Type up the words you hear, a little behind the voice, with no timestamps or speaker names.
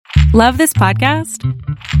Love this podcast?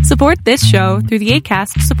 Support this show through the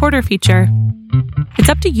Acast supporter feature. It's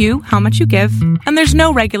up to you how much you give, and there's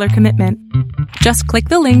no regular commitment. Just click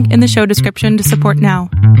the link in the show description to support now.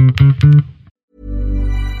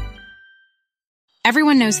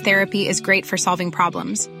 Everyone knows therapy is great for solving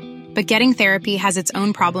problems, but getting therapy has its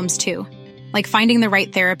own problems too, like finding the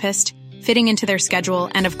right therapist, fitting into their schedule,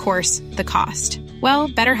 and of course, the cost. Well,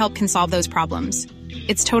 BetterHelp can solve those problems.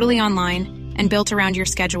 It's totally online and built around your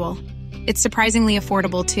schedule. It's surprisingly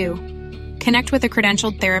affordable, too. Connect with a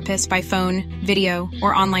credentialed therapist by phone, video,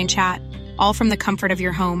 or online chat, all from the comfort of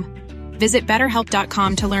your home. Visit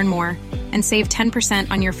BetterHelp.com to learn more and save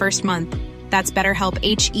 10% on your first month. That's BetterHelp,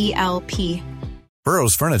 H-E-L-P.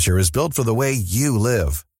 Burrow's furniture is built for the way you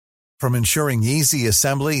live. From ensuring easy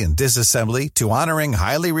assembly and disassembly to honoring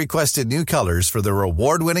highly requested new colors for their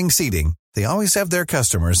award-winning seating, they always have their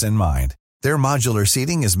customers in mind. Their modular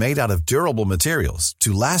seating is made out of durable materials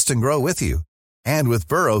to last and grow with you. And with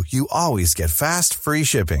Burrow, you always get fast, free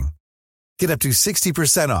shipping. Get up to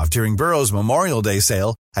 60% off during Burrow's Memorial Day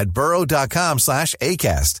sale at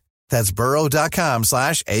burrow.com/ACAST. That's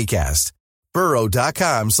burrow.com/ACAST.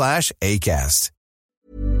 burrow.com/ACAST.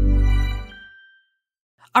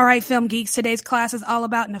 All right, film geeks, today's class is all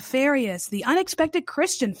about Nefarious, the unexpected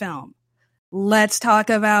Christian film. Let's talk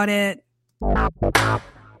about it.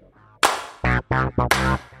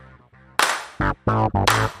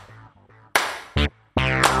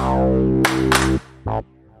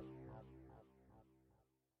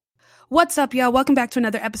 What's up, y'all? Welcome back to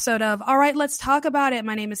another episode of All Right, Let's Talk About It.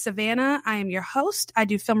 My name is Savannah. I am your host. I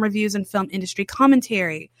do film reviews and film industry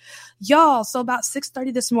commentary. Y'all, so about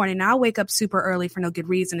 6:30 this morning, now I wake up super early for no good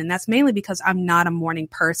reason, and that's mainly because I'm not a morning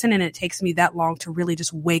person, and it takes me that long to really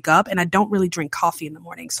just wake up, and I don't really drink coffee in the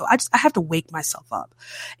morning, so I have to wake myself up.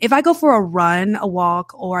 If I go for a run, a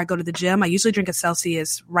walk, or I go to the gym, I usually drink a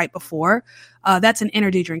Celsius right before. That's an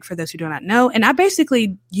energy drink for those who do not know, and I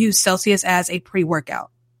basically use Celsius as a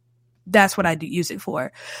pre-workout. That's what I do use it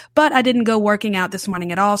for. But I didn't go working out this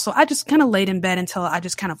morning at all. So I just kind of laid in bed until I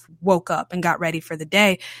just kind of woke up and got ready for the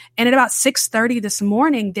day. And at about 6:30 this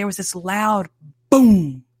morning, there was this loud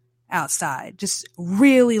boom outside, just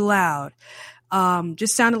really loud.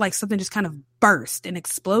 Just sounded like something just kind of burst and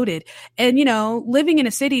exploded. And, you know, living in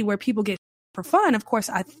a city where people get for fun, of course,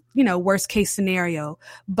 worst case scenario.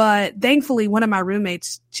 But thankfully, one of my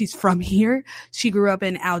roommates, she's from here. She grew up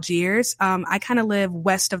in Algiers. I kind of live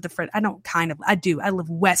west of the French. I live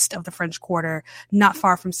west of the French Quarter, not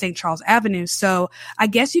far from St. Charles Avenue. So I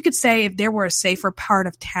guess you could say if there were a safer part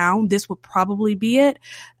of town, this would probably be it.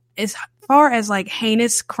 As far as like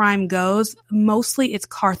heinous crime goes, mostly it's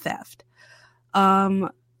car theft.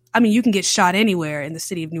 I mean, you can get shot anywhere in the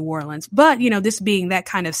city of New Orleans, but, you know, this being that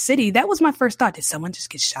kind of city, that was my first thought. Did someone just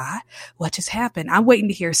get shot? What just happened? I'm waiting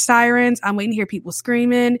to hear sirens. I'm waiting to hear people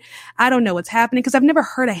screaming. I don't know what's happening because I've never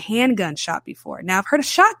heard a handgun shot before. Now, I've heard a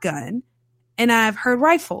shotgun and I've heard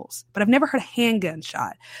rifles, but I've never heard a handgun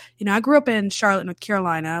shot. You know, I grew up in Charlotte, North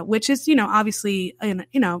Carolina, which is, you know, obviously,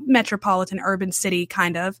 metropolitan urban city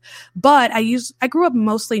kind of, but I grew up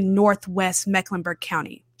mostly northwest Mecklenburg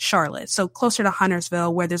County. Charlotte, so closer to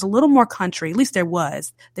Huntersville, where there's a little more country. At least there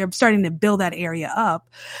was. They're starting to build that area up.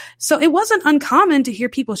 So it wasn't uncommon to hear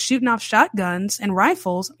people shooting off shotguns and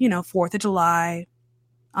rifles, you know, 4th of July,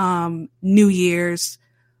 New Year's,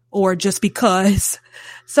 or just because.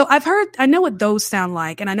 So I know what those sound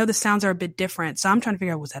like, and I know the sounds are a bit different. So I'm trying to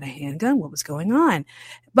figure out, was that a handgun? What was going on?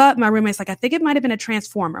 But my roommate's like, I think it might have been a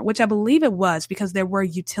transformer, which I believe it was because there were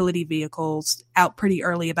utility vehicles out pretty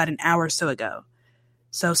early, about an hour or so ago.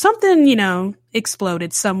 So something, you know,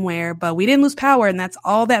 exploded somewhere, but we didn't lose power, and that's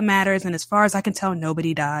all that matters. And as far as I can tell,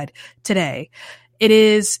 nobody died today. It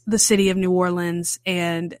is the city of New Orleans,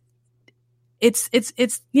 and it's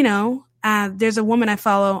there's a woman I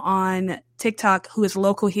follow on TikTok who is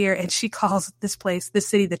local here, and she calls this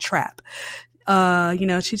city, the Trap.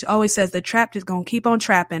 She always says the trap is going to keep on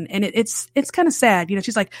trapping, and it's kind of sad. You know,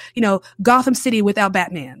 she's like, you know, Gotham City without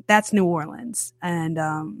Batman. That's New Orleans, and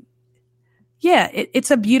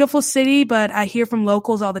it's a beautiful city, but I hear from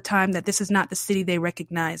locals all the time that this is not the city they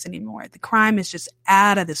recognize anymore. The crime is just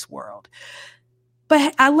out of this world.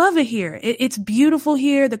 But I love it here. It's beautiful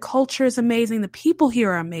here. The culture is amazing. The people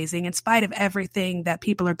here are amazing in spite of everything that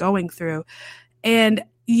people are going through. And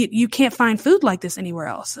you can't find food like this anywhere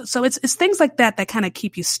else. So it's things like that kind of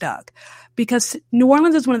keep you stuck, because New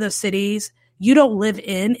Orleans is one of those cities you don't live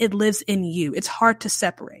in. It lives in you. It's hard to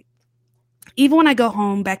separate. Even when I go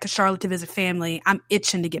home back to Charlotte to visit family, I'm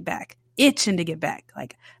itching to get back.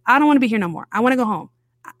 Like, I don't want to be here no more. I want to go home.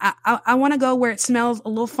 I want to go where it smells a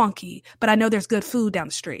little funky, but I know there's good food down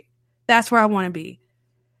the street. That's where I want to be.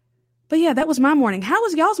 But yeah, that was my morning. How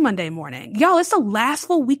was y'all's Monday morning? Y'all, it's the last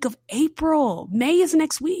full week of April. May is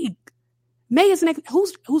next week. May is next.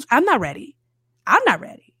 I'm not ready. I'm not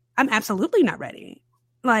ready. I'm absolutely not ready.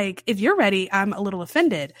 Like, if you're ready, I'm a little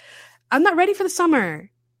offended. I'm not ready for the summer.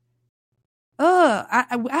 I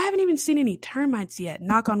haven't even seen any termites yet.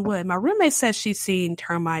 Knock on wood. My roommate says she's seen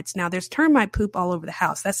termites. Now, there's termite poop all over the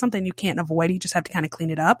house. That's something you can't avoid. You just have to kind of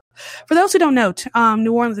clean it up. For those who don't know,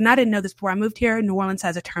 New Orleans, and I didn't know this before I moved here, New Orleans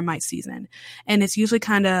has a termite season. And it's usually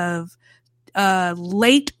kind of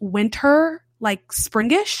late winter, like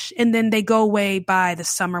springish, and then they go away by the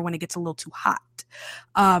summer when it gets a little too hot.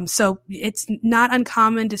 So it's not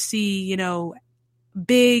uncommon to see, you know,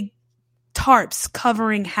 big tarps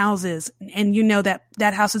covering houses, and you know that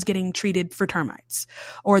that house is getting treated for termites,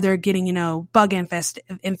 or they're getting, you know, bug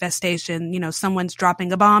infestation. You know, someone's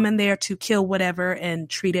dropping a bomb in there to kill whatever and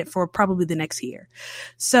treat it for probably the next year.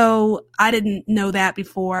 So I didn't know that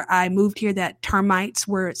before I moved here, that termites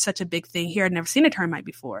were such a big thing here. I'd never seen a termite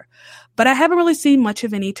before, but I haven't really seen much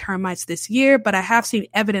of any termites this year, but I have seen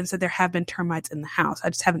evidence that there have been termites in the house. I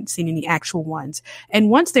just haven't seen any actual ones. And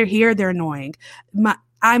once they're here, they're annoying.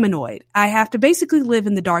 I'm annoyed. I have to basically live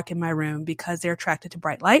in the dark in my room because they're attracted to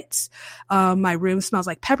bright lights. My room smells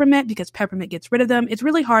like peppermint because peppermint gets rid of them. It's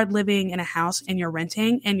really hard living in a house and you're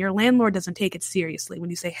renting and your landlord doesn't take it seriously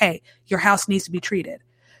when you say, hey, your house needs to be treated.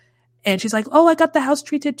 And she's like, oh, I got the house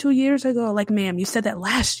treated 2 years ago. Like, ma'am, you said that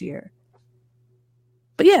last year.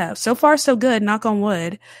 But yeah, so far so good, knock on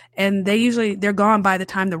wood. And they're gone by the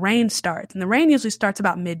time the rain starts. And the rain usually starts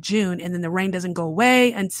about mid-June, and then the rain doesn't go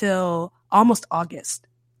away until almost August.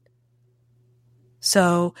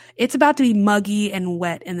 So it's about to be muggy and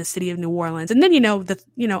wet in the city of New Orleans. And then,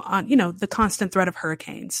 the constant threat of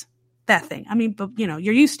hurricanes, that thing. I mean, but you're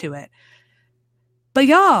used to it. But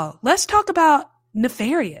y'all, let's talk about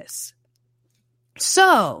Nefarious.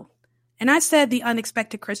 So, and I said the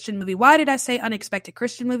unexpected Christian movie. Why did I say unexpected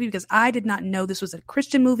Christian movie? Because I did not know this was a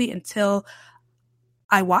Christian movie until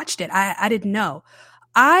I watched it. I didn't know.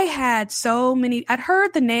 I had I'd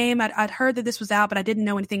heard the name, I'd heard that this was out, but I didn't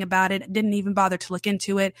know anything about it. I didn't even bother to look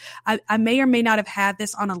into it. I may or may not have had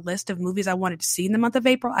this on a list of movies I wanted to see in the month of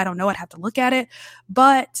April. I don't know. I'd have to look at it.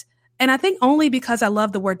 And I think only because I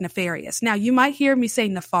love the word nefarious. Now, you might hear me say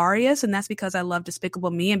nefarious, and that's because I love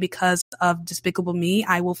Despicable Me. And because of Despicable Me,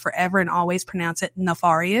 I will forever and always pronounce it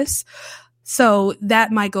nefarious. So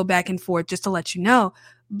that might go back and forth just to let you know.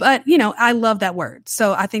 But, I love that word.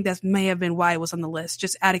 So I think that may have been why it was on the list,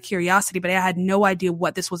 just out of curiosity. But I had no idea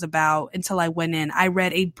what this was about until I went in. I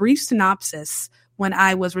read a brief synopsis when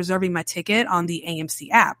I was reserving my ticket on the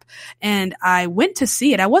AMC app. And I went to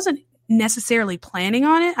see it. I wasn't necessarily planning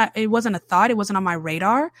on it. It wasn't a thought. It wasn't on my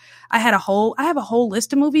radar. I have a whole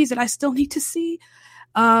list of movies that I still need to see.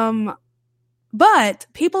 But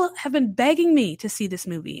people have been begging me to see this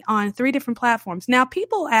movie on 3 different platforms. Now,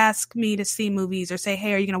 people ask me to see movies or say,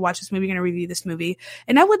 hey, are you going to watch this movie? You're going to review this movie.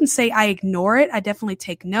 And I wouldn't say I ignore it. I definitely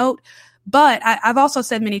take note. But I've also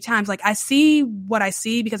said many times, like, I see what I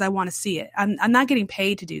see because I want to see it. I'm not getting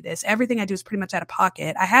paid to do this. Everything I do is pretty much out of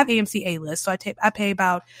pocket. I have AMC A-list, so I pay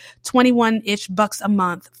about $21-ish a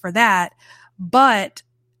month for that. But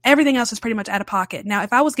everything else is pretty much out of pocket. Now,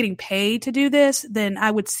 if I was getting paid to do this, then I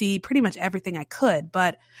would see pretty much everything I could.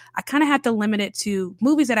 But I kind of have to limit it to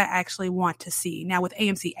movies that I actually want to see. Now, with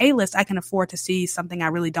AMC A-list, I can afford to see something I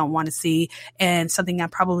really don't want to see and something I'm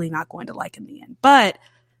probably not going to like in the end. But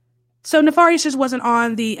so Nefarious just wasn't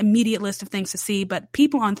on the immediate list of things to see, but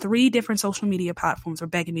people on 3 different social media platforms were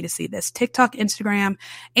begging me to see this: TikTok, Instagram,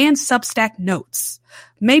 and Substack Notes.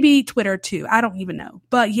 Maybe Twitter too. I don't even know.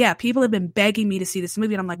 But yeah, people have been begging me to see this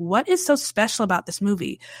movie. And I'm like, what is so special about this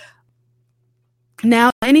movie? Now,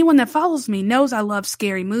 anyone that follows me knows I love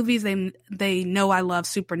scary movies. They know I love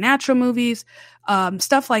supernatural movies,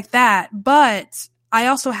 stuff like that. But I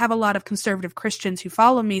also have a lot of conservative Christians who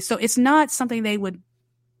follow me. So it's not something they would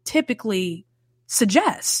typically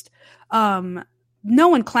suggest. No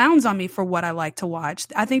one clowns on me for what I like to watch.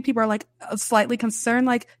 I think people are like slightly concerned,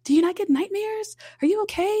 like, do you not get nightmares? Are you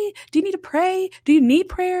okay? Do you need to pray? Do you need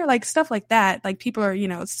prayer? Like stuff like that. Like people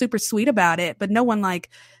are, super sweet about it, but no one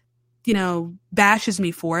bashes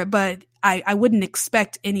me for it. But I wouldn't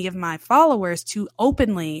expect any of my followers to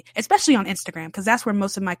openly, especially on Instagram, because that's where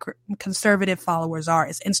most of my conservative followers are,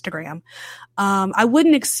 is Instagram. I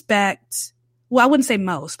wouldn't expect, well, I wouldn't say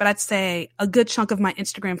most, but I'd say a good chunk of my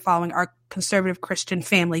Instagram following are conservative Christian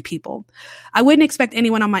family people. I wouldn't expect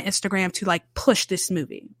anyone on my Instagram to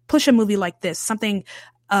push a movie like this, something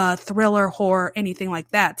thriller, horror, anything like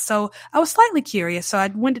that. So I was slightly curious. So I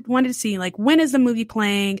wanted to see, like, when is the movie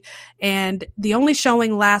playing? And the only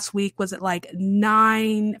showing last week was at like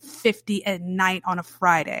 9:50 at night on a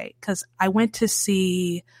Friday, because I went to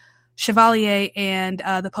see Chevalier and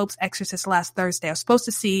The Pope's Exorcist last Thursday. I was supposed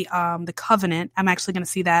to see The Covenant. I'm actually going to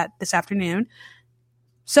see that this afternoon.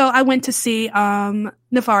 So I went to see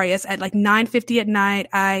Nefarious at like 9:50 at night.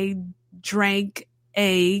 I drank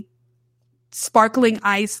a sparkling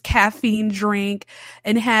ice caffeine drink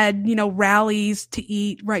and had, rallies to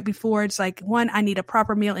eat right before. It's like, one, I need a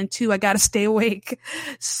proper meal, and two, I got to stay awake.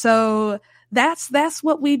 So that's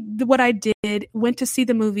what I did. Went to see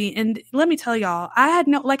the movie, and let me tell y'all,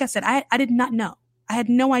 like I said, I did not know. I had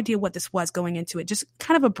no idea what this was going into it. Just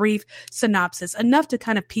kind of a brief synopsis, enough to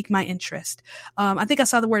kind of pique my interest. I think I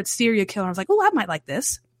saw the word serial killer. I was like, oh, I might like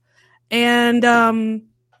this. And,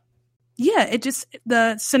 yeah,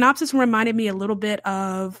 the synopsis reminded me a little bit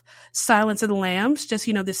of Silence of the Lambs, just,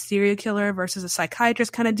 this serial killer versus a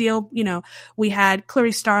psychiatrist kind of deal. We had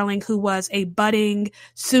Clarice Starling, who was a budding,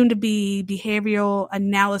 soon-to-be behavioral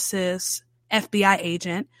analysis FBI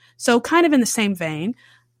agent. So kind of in the same vein.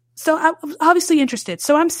 So I was obviously interested.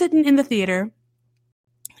 So I'm sitting in the theater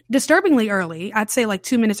disturbingly early. I'd say like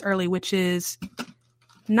 2 minutes early, which is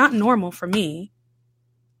not normal for me.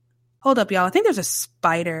 Hold up, y'all. I think there's a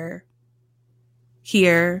spider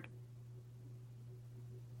here.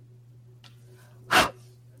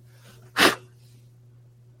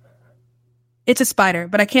 It's a spider,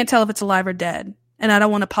 but I can't tell if it's alive or dead. And I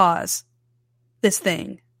don't want to pause this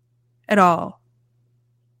thing at all.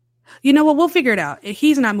 You know what? We'll figure it out.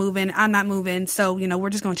 He's not moving. I'm not moving. So, we're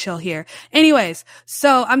just going to chill here. Anyways,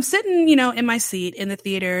 so I'm sitting, in my seat in the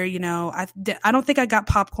theater. I don't think I got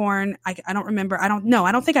popcorn. I don't remember. I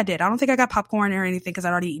don't think I did. I don't think I got popcorn or anything because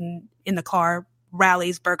I'd already eaten in the car,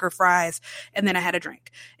 Rallies, burger, fries, and then I had a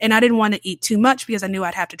drink. And I didn't want to eat too much because I knew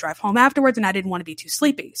I'd have to drive home afterwards, and I didn't want to be too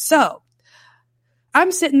sleepy. So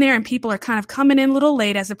I'm sitting there, and people are kind of coming in a little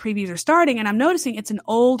late as the previews are starting, and I'm noticing it's an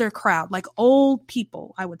older crowd, like old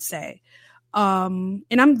people, I would say. And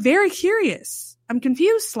I'm very curious. I'm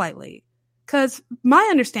confused slightly because my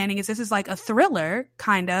understanding is this is like a thriller,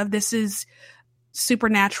 kind of. This is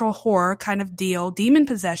supernatural horror kind of deal, demon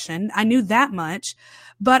possession. I knew that much,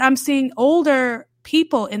 but I'm seeing older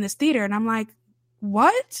people in this theater, and I'm like,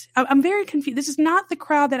 what? I'm very confused. This is not the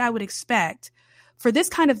crowd that I would expect for this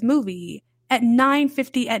kind of movie at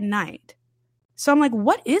 9:50 at night. So I'm like,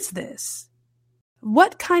 what is this?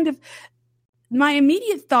 What kind of... My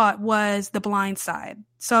immediate thought was The Blind Side.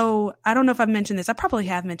 So I don't know if I've mentioned this. I probably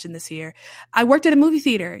have mentioned this here. I worked at a movie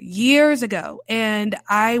theater years ago, and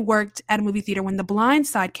I worked at a movie theater when The Blind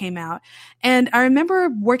Side came out. And I remember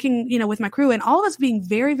working, with my crew, and all of us being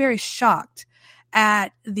very, very shocked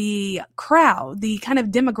at the crowd. The kind of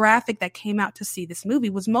demographic that came out to see this movie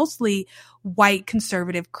was mostly white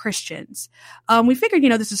conservative Christians. We figured,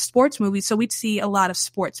 this is a sports movie, so we'd see a lot of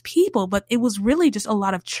sports people, but it was really just a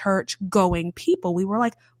lot of church going people. We were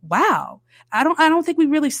like, wow, I don't think we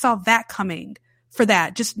really saw that coming for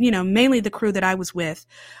that. Just, mainly the crew that I was with.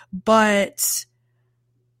 But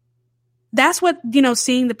that's what,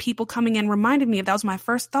 seeing the people coming in reminded me of. That was my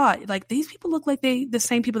first thought. Like, these people look like the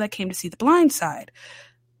same people that came to see The Blind Side.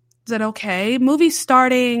 Is that okay? Movie's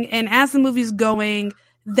starting, and as the movie's going,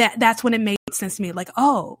 that's when it made sense to me. Like,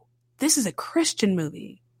 oh, this is a Christian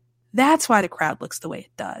movie. That's why the crowd looks the way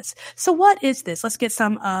it does. So what is this? Let's get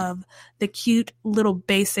some of the cute little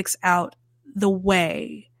basics out the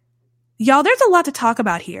way. Y'all, there's a lot to talk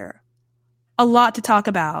about here. A lot to talk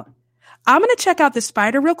about. I'm going to check out the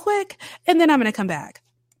spider real quick, and then I'm going to come back.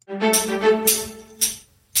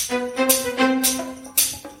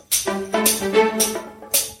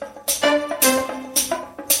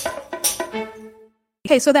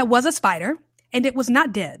 Okay, so that was a spider, and it was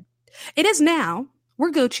not dead. It is now.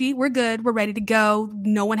 We're Gucci. We're good. We're ready to go.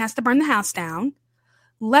 No one has to burn the house down.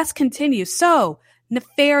 Let's continue. So,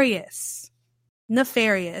 Nefarious.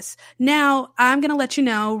 Now, I'm going to let you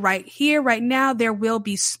know right here, right now, there will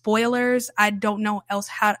be spoilers. I don't know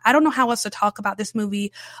how else to talk about this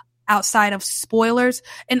movie outside of spoilers.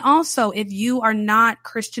 And also, if you are not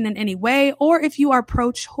Christian in any way, or if you are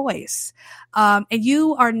pro-choice, and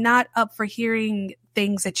you are not up for hearing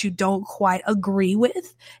things that you don't quite agree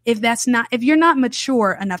with, if you're not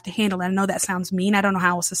mature enough to handle it, I know that sounds mean. I don't know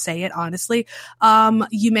how else to say it, honestly.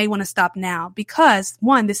 You may want to stop now because,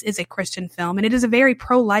 one, this is a Christian film, and it is a very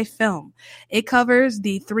pro-life film. It covers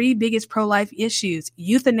the 3 biggest pro-life issues: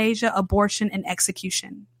 euthanasia, abortion, and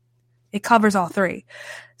execution. It covers all three.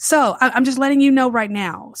 So I'm just letting you know right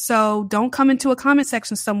now. So don't come into a comment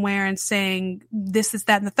section somewhere and saying this is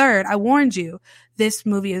that and the third. I warned you. This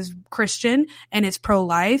movie is Christian and it's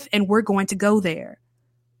pro-life, and we're going to go there.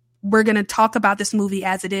 We're going to talk about this movie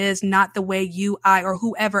as it is, not the way you, I, or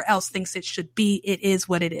whoever else thinks it should be. It is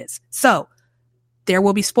what it is. So there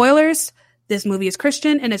will be spoilers. This movie is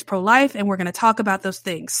Christian and it's pro-life, and we're going to talk about those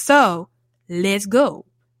things. So let's go.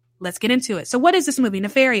 Let's get into it. So what is this movie?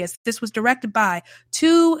 Nefarious. This was directed by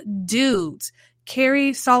two dudes,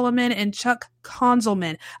 Carrie Solomon and Chuck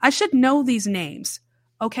Konzelman. I should know these names.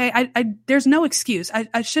 Okay. There's no excuse.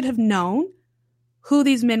 I should have known who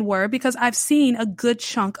these men were because I've seen a good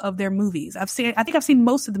chunk of their movies. I think I've seen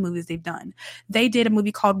most of the movies they've done. They did a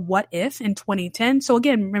movie called What If in 2010. So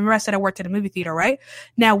again, remember I said I worked at a movie theater, right?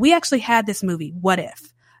 Now we actually had this movie, What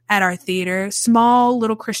If, at our theater, small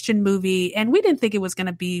little Christian movie. And we didn't think it was going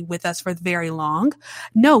to be with us for very long.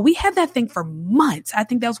 No, we had that thing for months. I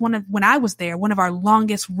think that was when I was there, one of our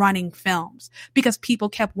longest running films because people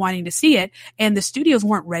kept wanting to see it and the studios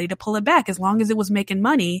weren't ready to pull it back. As long as it was making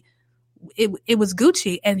money, it was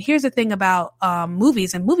Gucci. And here's the thing about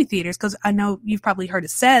movies and movie theaters, because I know you've probably heard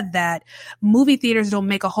it said that movie theaters don't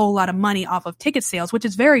make a whole lot of money off of ticket sales, which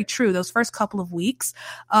is very true. Those first couple of weeks,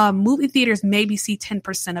 movie theaters maybe see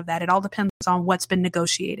 10% of that. It all depends on what's been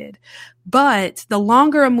negotiated. But the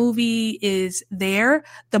longer a movie is there,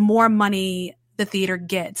 the more money the theater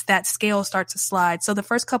gets. That scale starts to slide. So the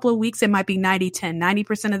first couple of weeks, it might be 90-10.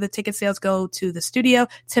 90% of the ticket sales go to the studio,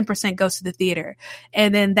 10% goes to the theater.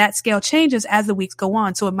 And then that scale changes as the weeks go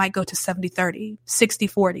on. So it might go to 70-30,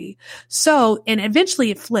 60-40. So, and eventually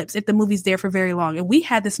it flips if the movie's there for very long. And we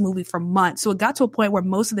had this movie for months. So it got to a point where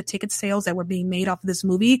most of the ticket sales that were being made off of this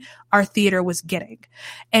movie, our theater was getting.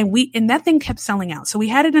 And that thing kept selling out. So we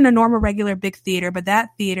had it in a normal, regular big theater, but that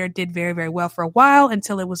theater did very, very well for a while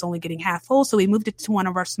until it was only getting half full. So we moved it to one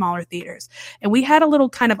of our smaller theaters. And we had a little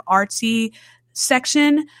kind of artsy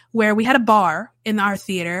section where we had a bar in our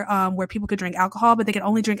theater where people could drink alcohol, but they could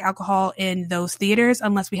only drink alcohol in those theaters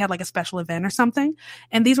unless we had like a special event or something.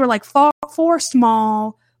 And these were like four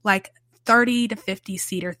small, like 30 to 50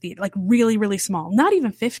 seater theater, like really, really small. Not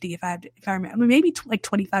even 50 if I remember. I mean, maybe like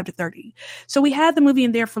 25 to 30. So we had the movie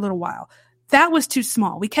in there for a little while. That was too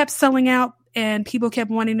small. We kept selling out and people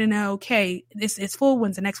kept wanting to know, okay, it's full.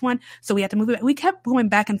 When's the next one? So we had to move it. We kept going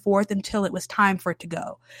back and forth until it was time for it to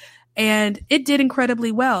go. And it did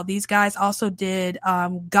incredibly well. These guys also did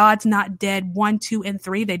God's Not Dead 1, 2, and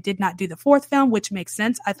 3. They did not do the fourth film, which makes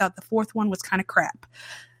sense. I thought the fourth one was kind of crap.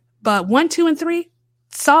 But 1, 2, and 3,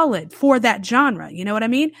 solid for that genre. You know what I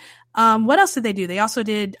mean? What else did they do? They also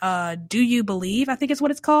did Do You Believe? I think is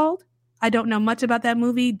what it's called. I don't know much about that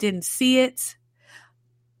movie. Didn't see it.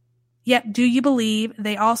 Yep, Do You Believe?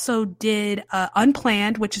 They also did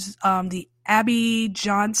Unplanned, which is the Abby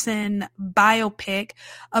Johnson biopic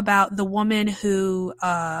about the woman who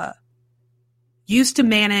used to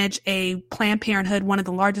manage a Planned Parenthood, one of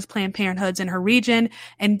the largest Planned Parenthoods in her region,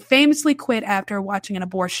 and famously quit after watching an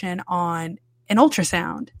abortion on an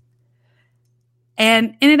ultrasound.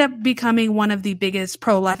 And ended up becoming one of the biggest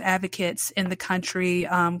pro-life advocates in the country,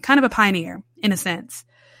 kind of a pioneer in a sense.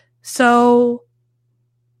 So,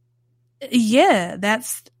 yeah,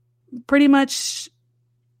 that's pretty much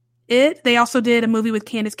it. They also did a movie with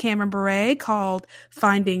Candace Cameron Bure called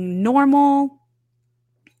Finding Normal.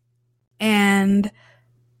 And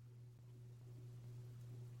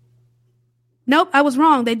nope, I was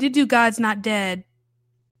wrong. They did do God's Not Dead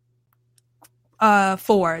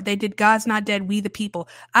 4. They did God's Not Dead, We the People.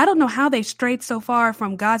 I don't know how they strayed so far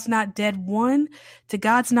from God's Not Dead 1 to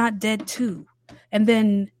God's Not Dead 2 and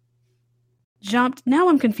then jumped. Now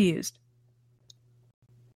I'm confused.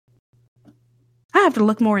 I have to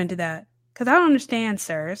look more into that because I don't understand,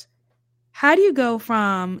 sirs. How do you go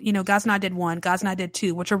from, God's Not Dead 1, God's Not Dead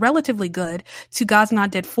 2, which are relatively good, to God's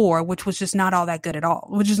Not Dead 4, which was just not all that good at all,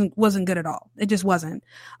 wasn't good at all. It just wasn't.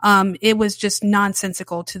 It was just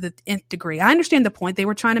nonsensical to the nth degree. I understand the point they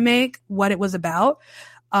were trying to make, what it was about,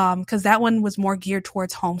 because that one was more geared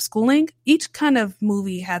towards homeschooling. Each kind of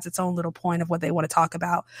movie has its own little point of what they want to talk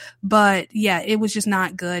about. But yeah, it was just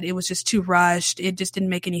not good. It was just too rushed. It just didn't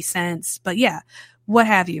make any sense. But yeah. What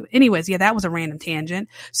have you. Anyways, yeah, that was a random tangent.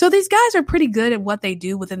 So these guys are pretty good at what they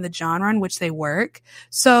do within the genre in which they work.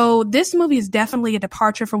 So this movie is definitely a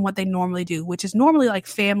departure from what they normally do, which is normally like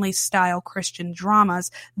family style Christian dramas.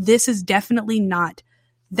 This is definitely not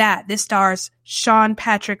that. This stars Sean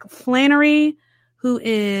Patrick Flanery, who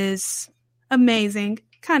is amazing,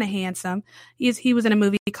 kind of handsome. He was in a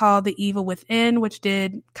movie called The Evil Within, which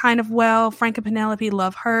did kind of well. Frank and Penelope,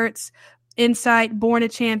 Love Hurts. Insight, Born a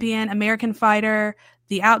Champion, American Fighter,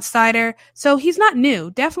 The Outsider. So he's not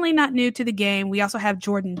new, definitely not new to the game. We also have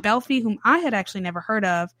Jordan Belfi, whom I had actually never heard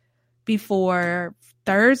of before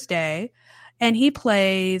Thursday. And he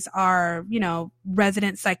plays our,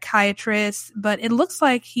 resident psychiatrist, but it looks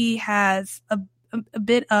like he has a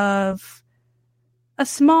bit of a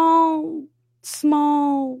small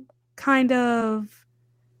kind of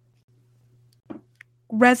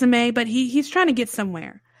resume, but he's trying to get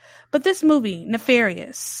somewhere. But this movie,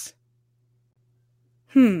 Nefarious,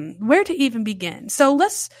 where to even begin? So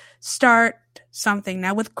let's start something.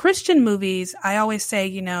 Now, with Christian movies, I always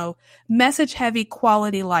say, message heavy,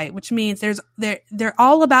 quality light, which means they're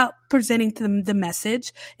all about presenting to the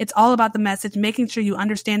message. It's all about the message, making sure you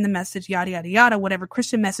understand the message, yada, yada, yada, whatever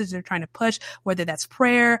Christian message they're trying to push, whether that's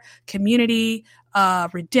prayer, community,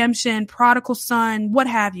 redemption, prodigal son, what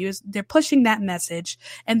have you. They're pushing that message.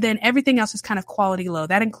 And then everything else is kind of quality low.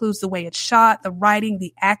 That includes the way it's shot, the writing,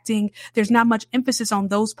 the acting. There's not much emphasis on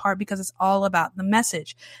those parts because it's all about the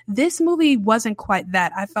message. This movie wasn't quite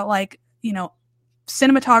that. I felt like,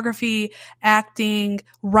 cinematography, acting,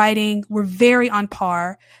 writing were very on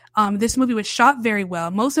par. This movie was shot very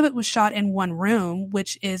well. Most of it was shot in one room,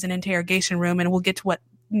 which is an interrogation room. And we'll get to what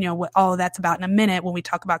all of that's about in a minute when we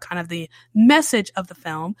talk about kind of the message of the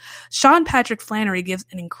film. Sean Patrick Flanery gives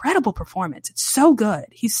an incredible performance. It's so good.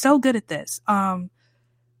 He's so good at this.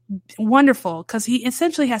 Wonderful, because he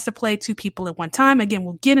essentially has to play two people at one time. Again,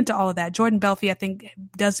 we'll get into all of that. Jordan Belfi, I think,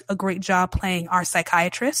 does a great job playing our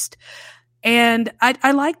psychiatrist. And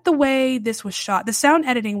I like the way this was shot. The sound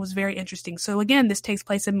editing was very interesting. So again, this takes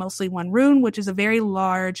place in mostly one room, which is a very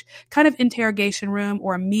large kind of interrogation room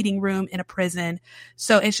or a meeting room in a prison.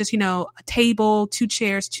 So it's just, a table, two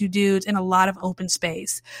chairs, two dudes, and a lot of open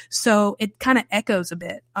space. So it kind of echoes a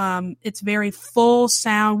bit. It's very full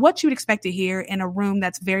sound, what you would expect to hear in a room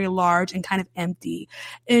that's very large and kind of empty.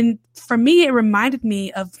 And for me, it reminded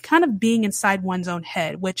me of kind of being inside one's own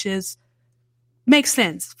head, which makes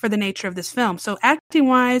sense for the nature of this film. So acting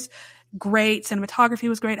wise, great. Cinematography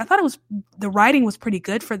was great. I thought the writing was pretty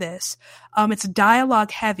good for this. It's dialogue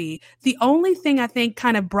heavy. The only thing I think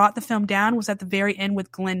kind of brought the film down was at the very end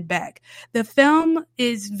with Glenn Beck. The film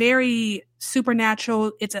is very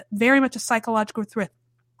supernatural. It's very much a psychological thriller.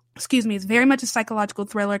 It's very much a psychological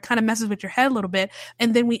thriller, kind of messes with your head a little bit.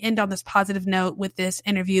 And then we end on this positive note with this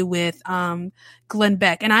interview with Glenn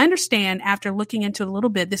Beck. And I understand after looking into it a little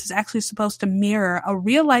bit, this is actually supposed to mirror a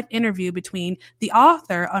real life interview between the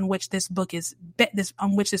author on which this movie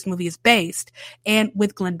is based and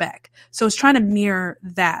with Glenn Beck. So it's trying to mirror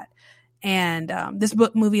that. And this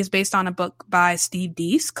movie is based on a book by Steve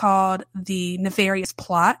Deese called The Nefarious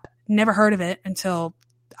Plot. Never heard of it until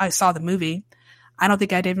I saw the movie. I don't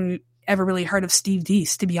think I'd ever really heard of Steve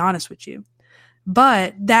Deese, to be honest with you.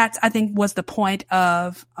 But that, I think, was the point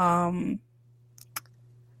of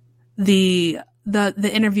the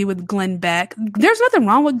interview with Glenn Beck. There's nothing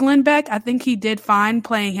wrong with Glenn Beck. I think he did fine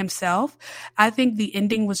playing himself. I think the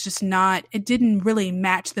ending was just it didn't really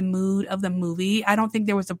match the mood of the movie. I don't think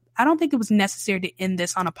it was necessary to end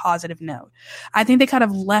this on a positive note. I think they kind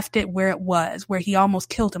of left it where it was, where he almost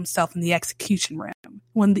killed himself in the execution room,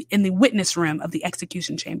 in the witness room of the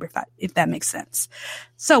execution chamber, if that makes sense.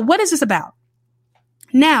 So what is this about?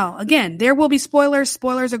 Now, again, there will be spoilers.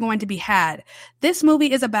 Spoilers are going to be had. This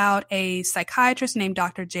movie is about a psychiatrist named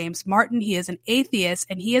Dr. James Martin. He is an atheist,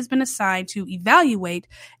 and he has been assigned to evaluate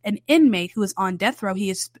an inmate who is on death row. He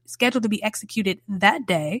is scheduled to be executed that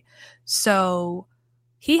day. So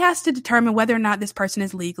he has to determine whether or not this person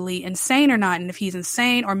is legally insane or not. And if he's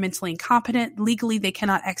insane or mentally incompetent, legally, they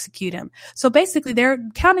cannot execute him. So basically, they're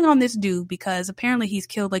counting on this dude because apparently he's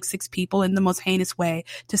killed like 6 people in the most heinous way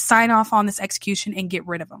to sign off on this execution and get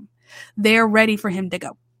rid of him. They're ready for him to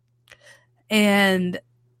go. And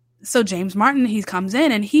so James Martin, he comes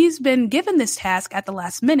in and he's been given this task at the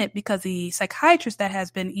last minute because the psychiatrist that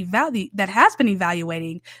has been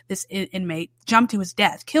evaluating this inmate jumped to his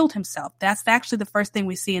death, killed himself. That's actually the first thing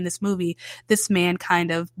we see in this movie. This man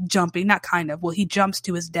he jumps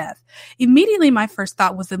to his death. Immediately, my first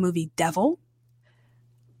thought was the movie Devil.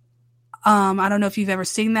 I don't know if you've ever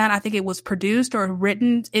seen that. I think it was produced or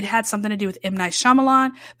written. It had something to do with M. Night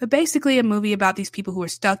Shyamalan, but basically a movie about these people who are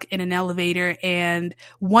stuck in an elevator and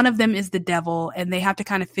one of them is the devil and they have to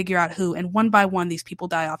kind of figure out who, and one by one, these people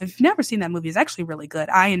die off. If you've never seen that movie, it's actually really good.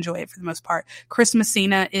 I enjoy it for the most part. Chris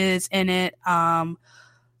Messina is in it.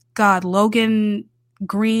 Logan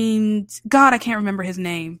Green. I can't remember his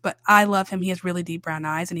name, but I love him. He has really deep brown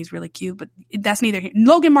eyes and he's really cute, but that's neither here.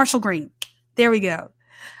 Logan Marshall Green. There we go.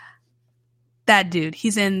 That dude,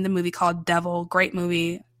 he's in the movie called Devil. Great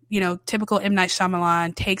movie. Typical M. Night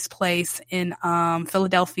Shyamalan, takes place in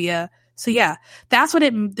Philadelphia. So yeah, that's what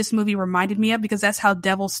this movie reminded me of, because that's how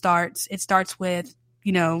Devil starts. It starts with,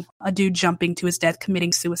 you know, a dude jumping to his death,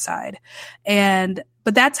 committing suicide.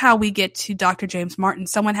 But that's how we get to Dr. James Martin.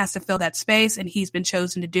 Someone has to fill that space, and he's been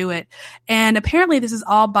chosen to do it. And apparently this is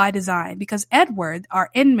all by design, because Edward,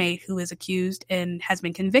 our inmate who is accused and has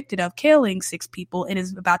been convicted of killing 6 people and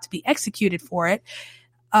is about to be executed for it,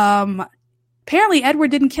 apparently Edward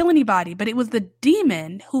didn't kill anybody, but it was the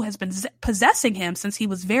demon who has been possessing him since he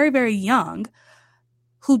was very, very young,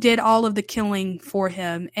 who did all of the killing for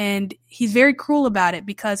him. And he's very cruel about it,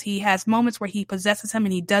 because he has moments where he possesses him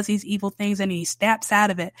and he does these evil things and he snaps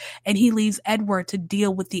out of it. And he leaves Edward to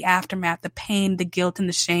deal with the aftermath, the pain, the guilt, and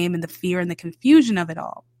the shame, and the fear and the confusion of it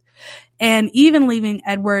all. And even leaving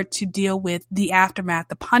Edward to deal with the aftermath,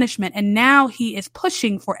 the punishment. And now he is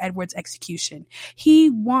pushing for Edward's execution.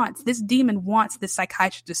 This demon wants this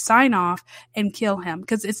psychiatrist to sign off and kill him.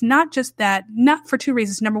 Because it's not just that, not for 2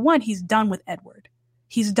 reasons. Number one, he's done with Edward.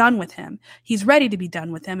 He's done with him. He's ready to be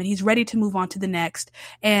done with him, and he's ready to move on to the next.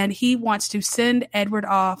 And he wants to send Edward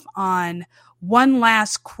off on one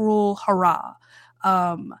last cruel hurrah.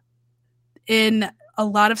 In a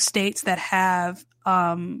lot of states that have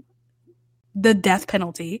the death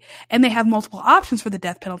penalty, and they have multiple options for the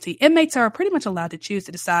death penalty, inmates are pretty much allowed to choose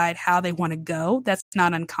to decide how they want to go. That's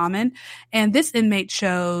not uncommon. And this inmate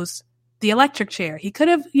chose the electric chair. He could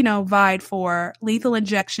have, vied for lethal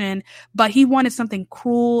injection, but he wanted something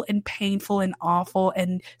cruel and painful and awful,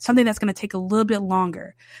 and something that's going to take a little bit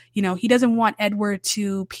longer. He doesn't want Edward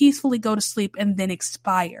to peacefully go to sleep and then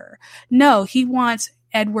expire. No, he wants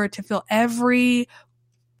Edward to feel every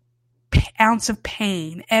ounce of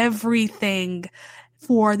pain, everything,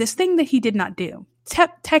 for this thing that he did not do,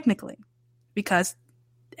 technically, because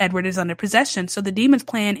Edward is under possession. So the demon's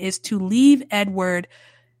plan is to leave Edward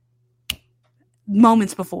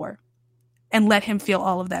moments before and let him feel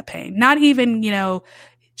all of that pain. Not even,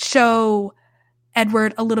 show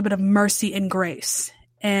Edward a little bit of mercy and grace.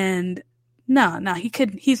 And no,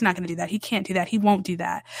 he's not going to do that. He can't do that. He won't do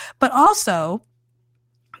that. But also,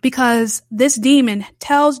 because this demon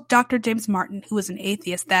tells Dr. James Martin, who is an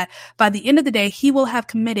atheist, that by the end of the day, he will have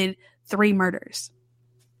committed 3 murders.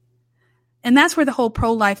 And that's where the whole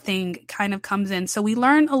pro-life thing kind of comes in. So we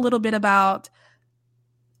learn a little bit about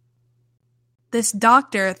this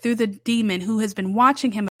doctor through the demon who has been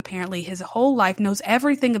watching him apparently his whole life, knows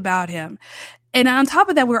everything about him. And on top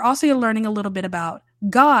of that, we're also learning a little bit about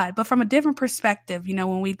God, but from a different perspective.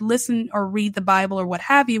 When we listen or read the Bible or what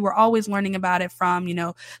have you, we're always learning about it from,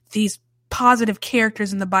 these positive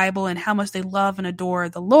characters in the Bible and how much they love and adore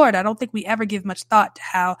the Lord. I don't think we ever give much thought to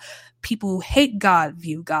how people who hate God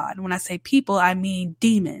view God. When I say people, I mean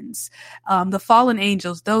demons, the fallen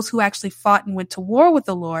angels, those who actually fought and went to war with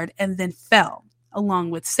the Lord and then fell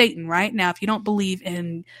along with Satan, right? Now, if you don't believe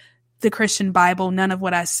in the Christian Bible, none of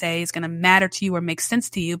what I say is going to matter to you or make sense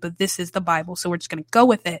to you, but this is the Bible, so we're just going to go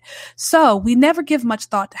with it. So we never give much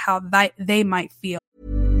thought to how they might feel.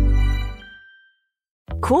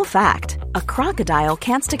 Cool fact, a crocodile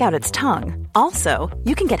can't stick out its tongue. Also,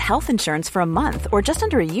 you can get health insurance for a month or just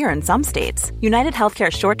under a year in some states. United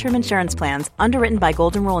Healthcare short-term insurance plans, underwritten by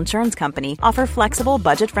Golden Rule Insurance Company, offer flexible,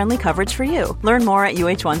 budget-friendly coverage for you. Learn more at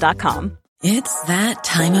uh1.com. It's that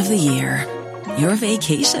time of the year. Your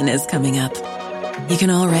vacation is coming up. You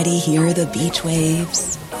can already hear the beach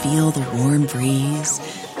waves, feel the warm breeze,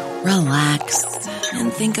 relax,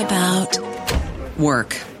 and think about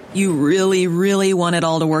work. You really, really want it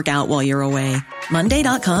all to work out while you're away.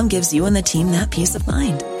 Monday.com gives you and the team that peace of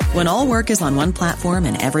mind. When all work is on one platform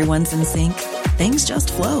and everyone's in sync, things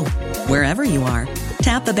just flow. Wherever you are,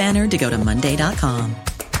 tap the banner to go to Monday.com.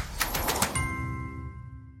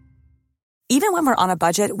 Even when we're on a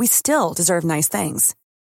budget, we still deserve nice things.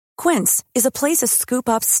 Quince is a place to scoop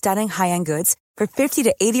up stunning high-end goods for 50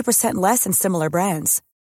 to 80% less than similar brands.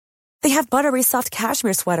 They have buttery soft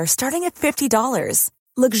cashmere sweaters starting at $50,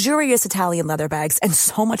 luxurious Italian leather bags, and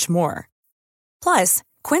so much more. Plus,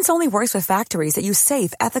 Quince only works with factories that use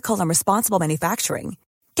safe, ethical, and responsible manufacturing.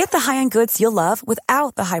 Get the high-end goods you'll love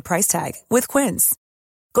without the high price tag with Quince.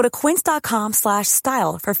 Go to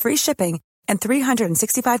quince.com/style for free shipping and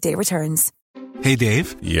 365-day returns. Hey,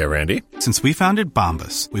 Dave. Yeah, Randy. Since we founded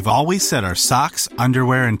Bombas, we've always said our socks,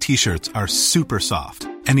 underwear, and T-shirts are super soft.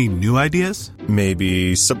 Any new ideas?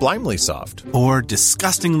 Maybe sublimely soft. Or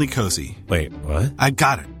disgustingly cozy. Wait, what? I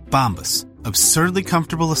got it. Bombas. Absurdly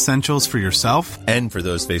comfortable essentials for yourself and for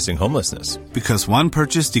those facing homelessness. Because one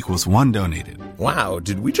purchased equals one donated. Wow,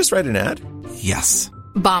 did we just write an ad? Yes.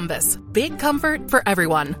 Bombas. Big comfort for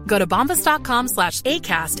everyone. Go to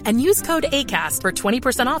bombas.com/ACAST and use code ACAST for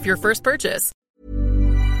 20% off your first purchase.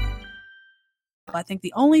 I think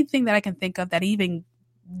the only thing that I can think of that even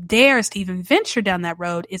dares to even venture down that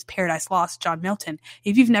road is Paradise Lost, John Milton.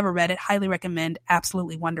 If you've never read it, highly recommend.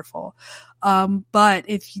 Absolutely wonderful. But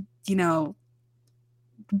if you know,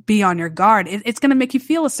 be on your guard, it's going to make you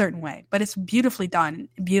feel a certain way, but it's beautifully done,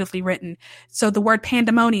 beautifully written. So the word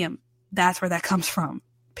pandemonium, that's where that comes from,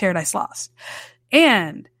 Paradise Lost.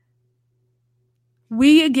 And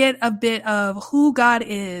we get a bit of who God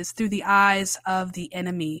is through the eyes of the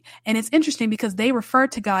enemy. And it's interesting because they refer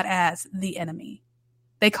to God as the enemy.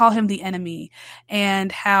 They call him the enemy,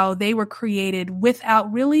 and how they were created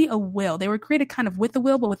without really a will. They were created kind of with a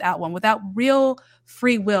will, but without one, without real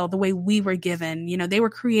free will, the way we were given. You know, they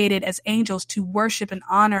were created as angels to worship and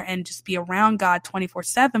honor and just be around God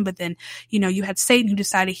 24/7. But then, you know, you had Satan, who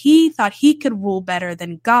decided he thought he could rule better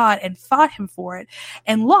than God and fought him for it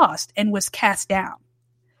and lost and was cast down.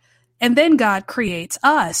 And then God creates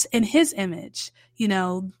us in his image, you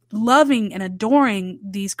know, loving and adoring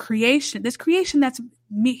this creation that's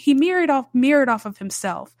he mirrored off of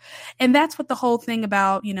himself. And that's what the whole thing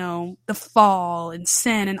about, you know, the fall and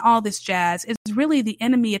sin and all this jazz is really the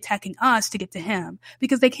enemy attacking us to get to him,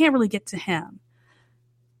 because they can't really get to him.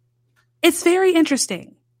 It's very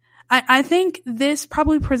interesting. I think this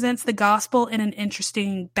probably presents the gospel in an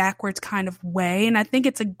interesting backwards kind of way. And I think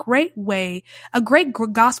it's a great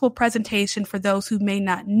gospel presentation for those who may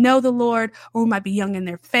not know the Lord, or who might be young in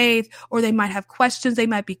their faith, or they might have questions. They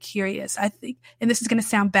might be curious. I think, and this is going to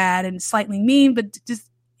sound bad and slightly mean, but just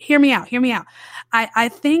hear me out. I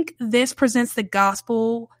think this presents the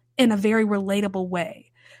gospel in a very relatable way,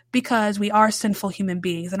 because we are sinful human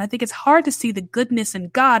beings. And I think it's hard to see the goodness in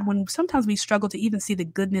God when sometimes we struggle to even see the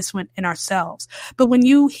goodness in ourselves. But when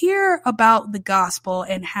you hear about the gospel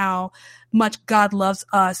and how much God loves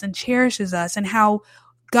us and cherishes us, and how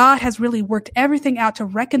God has really worked everything out to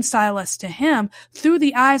reconcile us to him through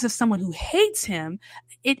the eyes of someone who hates him,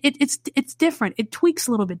 it's different. It tweaks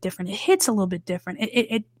a little bit different. It hits a little bit different.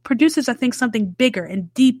 It produces, I think, something bigger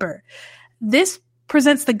and deeper. This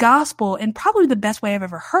presents the gospel in probably the best way I've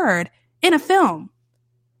ever heard in a film.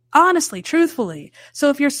 Honestly, truthfully. So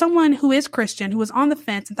if you're someone who is Christian, who was on the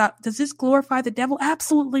fence and thought, does this glorify the devil?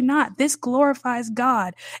 Absolutely not. This glorifies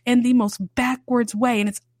God in the most backwards way. And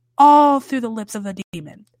it's all through the lips of the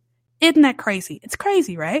demon. Isn't that crazy? It's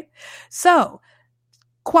crazy, right? So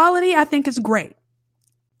quality, I think, is great.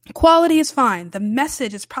 Quality is fine. The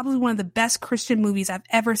message is probably one of the best Christian movies I've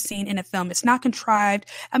ever seen in a film. It's not contrived.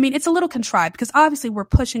 I mean, it's a little contrived because obviously we're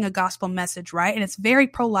pushing a gospel message, right? And it's very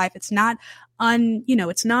pro-life. It's not hiding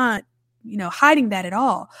that at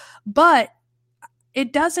all. But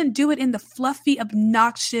it doesn't do it in the fluffy,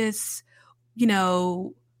 obnoxious,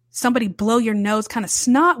 somebody blow your nose kind of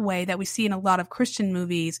snot way that we see in a lot of Christian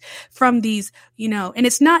movies from these, and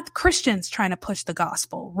it's not Christians trying to push the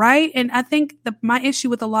gospel, right? And I think my issue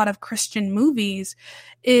with a lot of Christian movies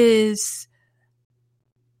is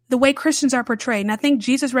the way Christians are portrayed. And I think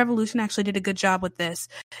Jesus Revolution actually did a good job with this.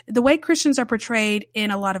 The way Christians are portrayed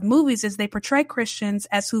in a lot of movies is they portray Christians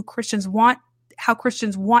as how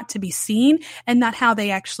Christians want to be seen and not how they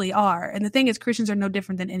actually are. And the thing is, Christians are no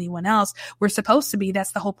different than anyone else. We're supposed to be.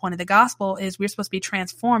 That's the whole point of the gospel, is we're supposed to be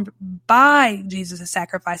transformed by Jesus'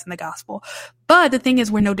 sacrifice in the gospel. But the thing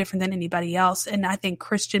is, we're no different than anybody else. And I think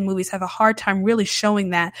Christian movies have a hard time really showing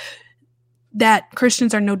that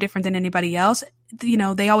Christians are no different than anybody else.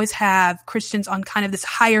 They always have Christians on kind of this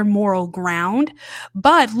higher moral ground.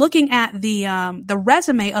 But looking at the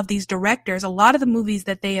resume of these directors, a lot of the movies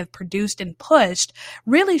that they have produced and pushed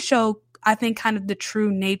really show, I think, kind of the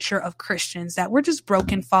true nature of Christians, that we're just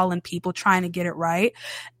broken, fallen people trying to get it right.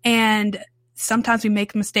 And sometimes we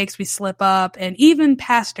make mistakes, we slip up. And even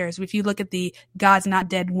pastors, if you look at the God's Not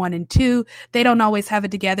Dead 1 and 2, they don't always have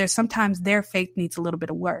it together. Sometimes their faith needs a little bit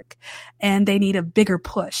of work and they need a bigger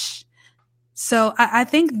push. So I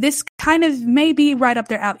think this kind of may be right up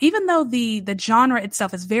their alley, even though the genre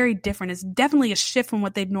itself is very different. It's definitely a shift from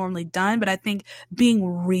what they've normally done. But I think being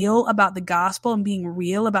real about the gospel and being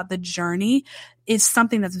real about the journey is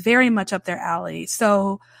something that's very much up their alley.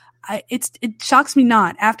 So it shocks me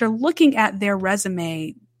not. After looking at their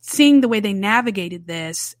resume, seeing the way they navigated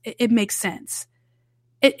this, it makes sense.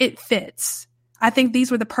 It fits. I think these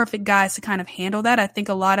were the perfect guys to kind of handle that. I think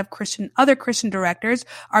a lot of other Christian directors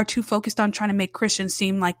are too focused on trying to make Christians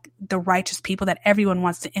seem like the righteous people that everyone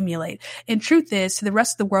wants to emulate. And truth is, to the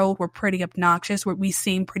rest of the world, we're pretty obnoxious, we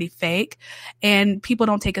seem pretty fake, and people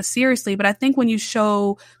don't take us seriously. But I think when you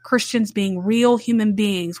show Christians being real human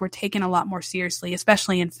beings, we're taken a lot more seriously,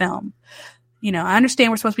 especially in film. I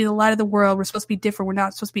understand we're supposed to be the light of the world. We're supposed to be different. We're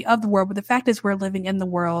not supposed to be of the world. But the fact is, we're living in the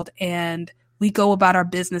world, and we go about our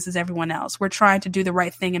business as everyone else. We're trying to do the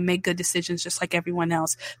right thing and make good decisions just like everyone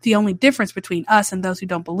else. The only difference between us and those who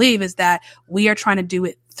don't believe is that we are trying to do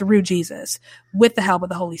it through Jesus with the help of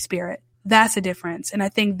the Holy Spirit. That's a difference. And I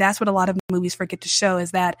think that's what a lot of movies forget to show,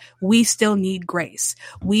 is that we still need grace.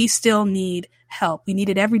 We still need help. We need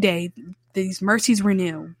it every day. These mercies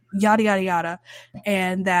renew, yada, yada, yada.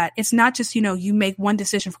 And that it's not just, you make one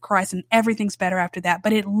decision for Christ and everything's better after that,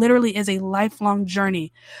 but it literally is a lifelong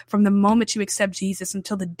journey from the moment you accept Jesus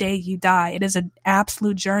until the day you die. It is an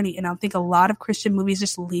absolute journey. And I think a lot of Christian movies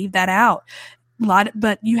just leave that out.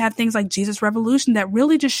 But you have things like Jesus Revolution that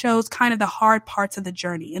really just shows kind of the hard parts of the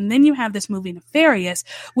journey. And then you have this movie Nefarious,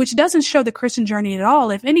 which doesn't show the Christian journey at all.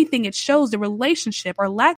 If anything, it shows the relationship or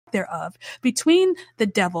lack thereof between the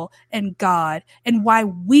devil and God, and why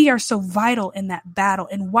we are so vital in that battle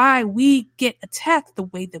and why we get attacked the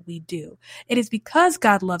way that we do. It is because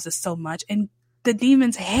God loves us so much, and the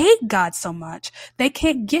demons hate God so much. They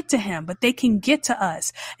can't get to him, but they can get to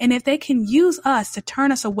us. And if they can use us to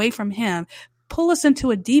turn us away from him, pull us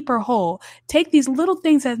into a deeper hole, take these little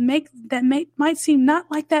things that might seem not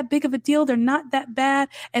like that big of a deal, they're not that bad,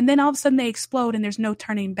 and then all of a sudden they explode and there's no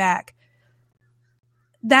turning back.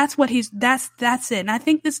 That's it. And I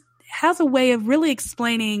think this has a way of really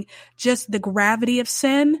explaining just the gravity of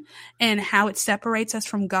sin and how it separates us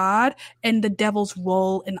from God and the devil's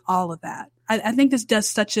role in all of that. I think this does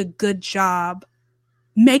such a good job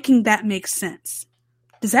making that make sense.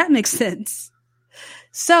 Does that make sense?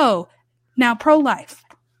 So, now, pro-life.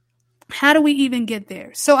 How do we even get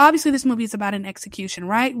there? So obviously this movie is about an execution,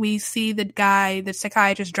 right? We see the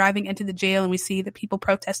psychiatrist driving into the jail, and we see the people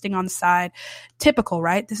protesting on the side. Typical,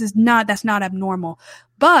 right? That's not abnormal.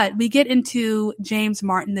 But we get into James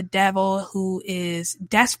Martin, the devil, who is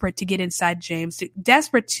desperate to get inside James,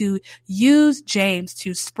 desperate to use James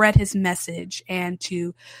to spread his message and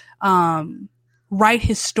to, write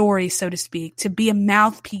his story, so to speak, to be a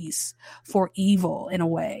mouthpiece for evil in a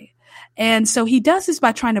way. And so he does this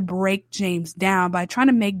by trying to break James down, by trying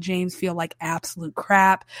to make James feel like absolute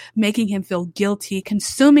crap, making him feel guilty,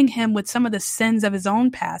 consuming him with some of the sins of his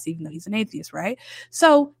own past, even though he's an atheist, right?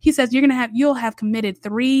 So he says, you'll have committed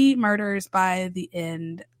 3 murders by the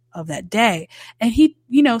end of that day. And he,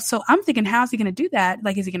 so I'm thinking, how's he going to do that?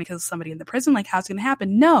 Like, is he going to kill somebody in the prison? Like, how's it going to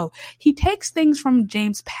happen? No, he takes things from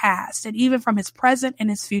James' past and even from his present and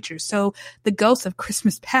his future. So the ghosts of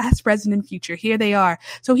Christmas past, present, and future, here they are.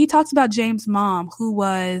 So he talks about James' mom, who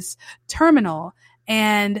was terminal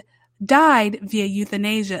and died via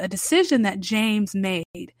euthanasia, a decision that James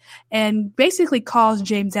made, and basically calls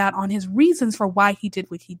James out on his reasons for why he did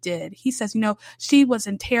what he did. He says, she was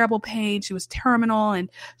in terrible pain. She was terminal and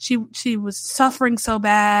she was suffering so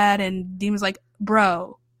bad. And Dean was like,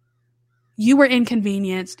 bro, you were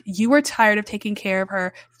inconvenienced. You were tired of taking care of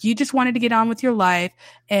her. You just wanted to get on with your life.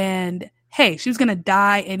 And hey, she was going to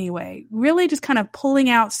die anyway. Really just kind of pulling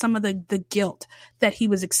out some of the guilt that he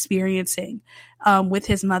was experiencing with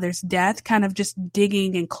his mother's death, kind of just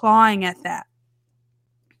digging and clawing at that.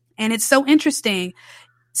 And it's so interesting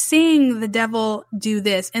seeing the devil do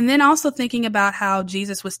this, and then also thinking about how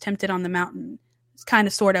Jesus was tempted on the mountain, kind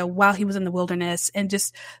of sort of while he was in the wilderness, and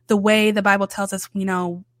just the way the Bible tells us,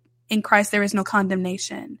 in Christ there is no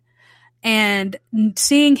condemnation. And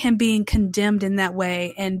seeing him being condemned in that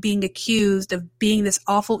way and being accused of being this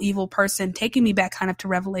awful, evil person, taking me back kind of to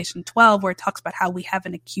Revelation 12, where it talks about how we have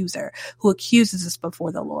an accuser who accuses us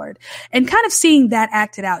before the Lord, and kind of seeing that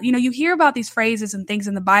acted out. You hear about these phrases and things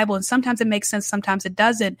in the Bible, and sometimes it makes sense, sometimes it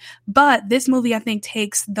doesn't. But this movie, I think,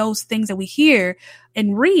 takes those things that we hear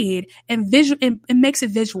and read and makes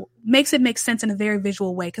it make sense in a very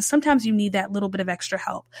visual way, because sometimes you need that little bit of extra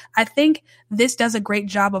help. I think this does a great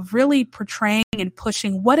job of really portraying and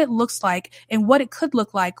pushing what it looks like and what it could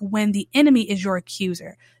look like when the enemy is your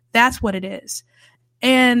accuser. That's what it is.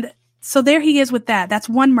 And so there he is with that. That's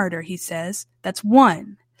one murder, he says. That's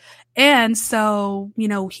one. And so,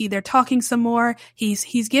 they're talking some more.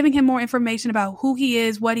 He's giving him more information about who he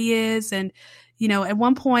is, what he is. And, at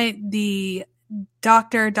one point, the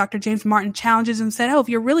Dr. James Martin challenges him and said, "Oh, if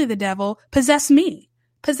you're really the devil, possess me.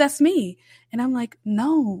 And I'm like,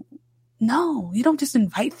 no, you don't just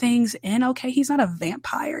invite things in. Okay, he's not a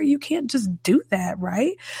vampire. You can't just do that,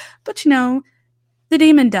 right? But the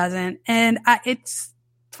demon doesn't. And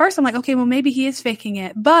first I'm like, okay, well, maybe he is faking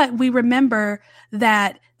it. But we remember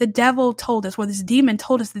that the devil told us, this demon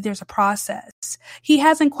told us that there's a process. He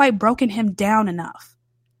hasn't quite broken him down enough.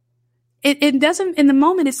 It doesn't, in the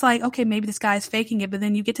moment, it's like, okay, maybe this guy is faking it. But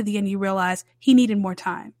then you get to the end, you realize he needed more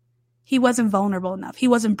time. He wasn't vulnerable enough. He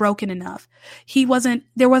wasn't broken enough. There wasn't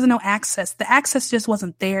no access. The access just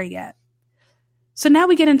wasn't there yet. So now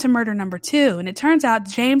we get into murder number 2. And it turns out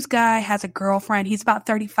James Guy has a girlfriend. He's about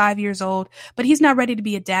 35 years old, but he's not ready to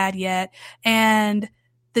be a dad yet. And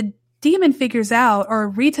the demon figures out or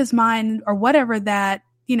reads his mind or whatever that,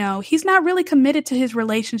 you know, he's not really committed to his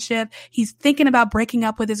relationship. He's thinking about breaking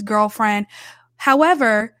up with his girlfriend.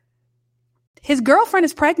 However, his girlfriend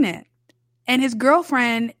is pregnant and his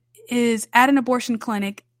girlfriend is at an abortion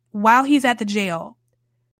clinic while he's at the jail.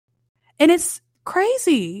 And it's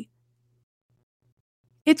crazy.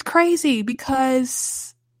 It's crazy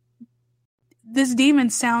because this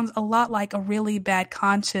demon sounds a lot like a really bad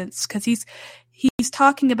conscience because he's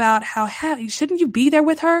talking about how shouldn't you be there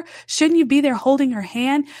with her? Shouldn't you be there holding her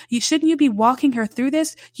hand? Shouldn't you be walking her through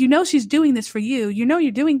this? You know she's doing this for you. You know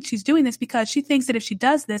she's doing this because she thinks that if she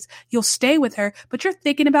does this, you'll stay with her, but you're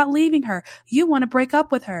thinking about leaving her. You want to break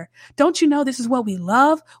up with her. Don't you know this is what we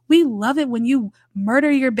love? We love it when you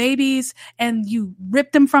murder your babies and you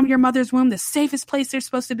rip them from your mother's womb, the safest place they're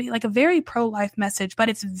supposed to be, like a very pro-life message, but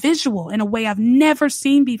it's visual in a way I've never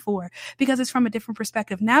seen before because it's from a different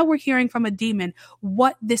perspective. Now we're hearing from a demon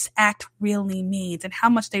what this act really means and how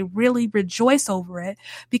much they really rejoice over it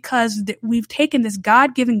because we've taken this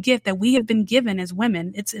God-given gift that we have been given as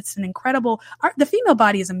women. It's an incredible, the female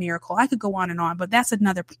body is a miracle. I could go on and on, but that's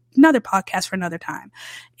another podcast for another time.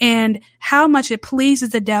 And how much it pleases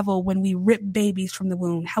the devil when we rip babies from the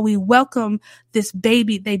womb, how we welcome this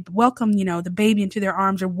baby, they welcome, you know, the baby into their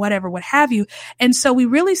arms or whatever, what have you. And so we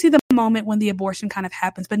really see the moment when the abortion kind of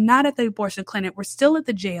happens, but not at the abortion clinic. We're still at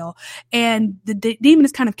the jail and the demon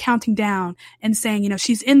is kind of counting down and saying, you know,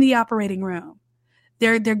 she's in the operating room.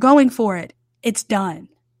 They're going for it. It's done.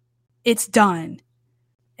 It's done.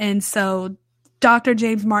 And so Dr.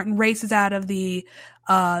 James Martin races out of the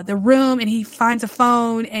room and he finds a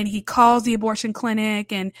phone and he calls the abortion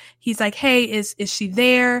clinic and he's like, hey, is she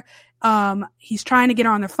there? He's trying to get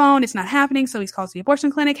her on their phone. It's not happening. So he calls the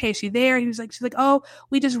abortion clinic. Hey, is she there? And she's like, oh,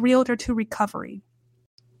 we just reeled her to recovery.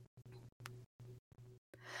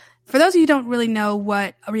 For those of you who don't really know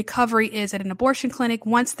what a recovery is at an abortion clinic,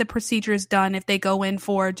 once the procedure is done, if they go in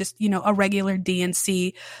for just, you know, a regular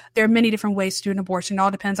D&C, there are many different ways to do an abortion. It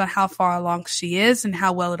all depends on how far along she is and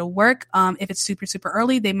how well it'll work. If it's super, super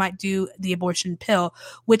early, they might do the abortion pill,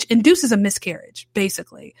 which induces a miscarriage,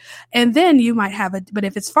 basically. And then you might have but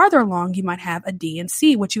if it's farther along, you might have a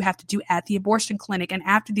D&C, which you have to do at the abortion clinic. And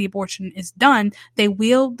after the abortion is done, they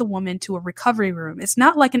wheel the woman to a recovery room. It's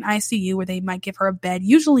not like an ICU where they might give her a bed.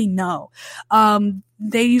 Usually, no.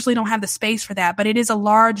 They usually don't have the space for that, but it is a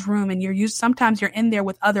large room and sometimes you're in there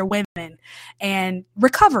with other women and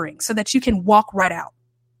recovering so that you can walk right out.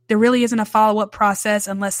 There really isn't a follow-up process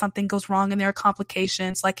unless something goes wrong and there are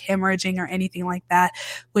complications like hemorrhaging or anything like that,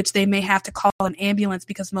 which they may have to call an ambulance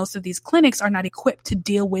because most of these clinics are not equipped to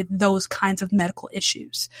deal with those kinds of medical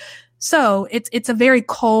issues. So it's a very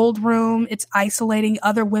cold room. It's isolating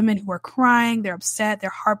other women who are crying. They're upset. They're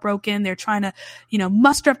heartbroken. They're trying to, you know,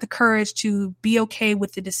 muster up the courage to be okay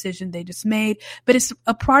with the decision they just made. But it's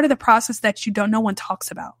a part of the process that no one talks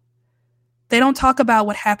about. They don't talk about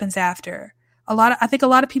what happens after. I think a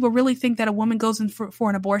lot of people really think that a woman goes in for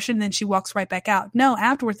an abortion and then she walks right back out. No,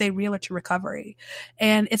 afterwards they reel her to recovery.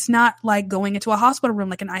 And it's not like going into a hospital room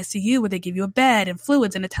like an ICU where they give you a bed and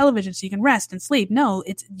fluids and a television so you can rest and sleep. No,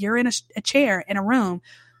 you're in a chair in a room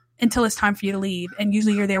until it's time for you to leave. And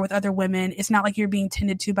usually you're there with other women. It's not like you're being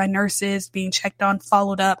tended to by nurses, being checked on,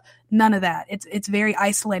 followed up. None of that. It's very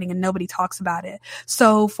isolating and nobody talks about it.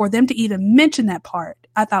 So for them to even mention that part,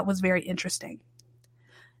 I thought was very interesting.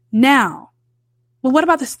 Now, well, what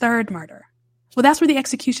about this third murder? Well, that's where the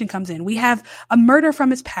execution comes in. We have a murder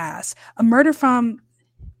from his past, a murder from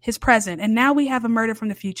his present, and now we have a murder from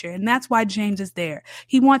the future. And that's why James is there.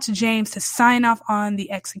 He wants James to sign off on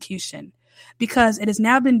the execution because it has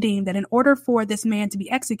now been deemed that in order for this man to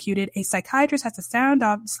be executed, a psychiatrist has to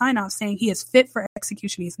sign off saying he is fit for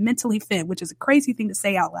execution. He's mentally fit, which is a crazy thing to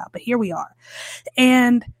say out loud, but here we are.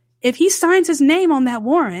 And if he signs his name on that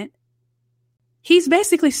warrant, he's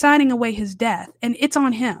basically signing away his death, and it's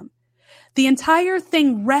on him. The entire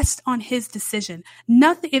thing rests on his decision.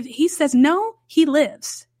 Nothing. If he says no, he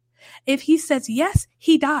lives. If he says yes,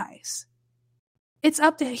 he dies. It's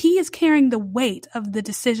up to, he is carrying the weight of the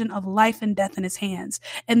decision of life and death in his hands.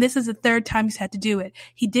 And this is the third time he's had to do it.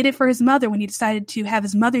 He did it for his mother when he decided to have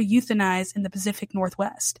his mother euthanized in the Pacific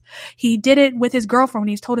Northwest. He did it with his girlfriend when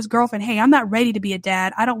he's told his girlfriend, hey, I'm not ready to be a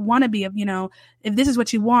dad. I don't want to be if this is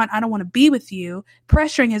what you want, I don't want to be with you,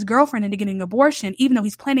 pressuring his girlfriend into getting an abortion, even though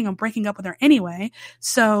he's planning on breaking up with her anyway.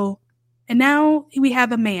 So, and now we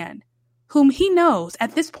have a man whom he knows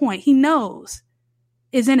at this point, he knows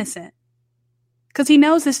is innocent. Because he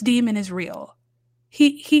knows this demon is real.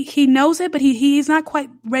 He knows it, but he's not quite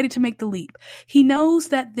ready to make the leap. He knows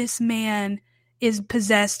that this man is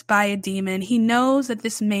possessed by a demon. He knows that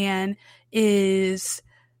this man is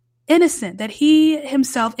innocent, that he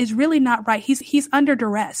himself is really not right. He's under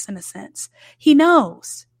duress in a sense. He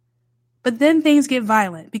knows. But then things get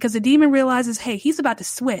violent because the demon realizes, hey, he's about to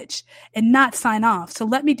switch and not sign off. So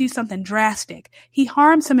let me do something drastic. He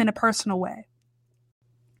harms him in a personal way.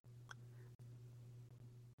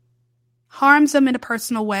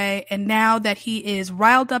 And now that he is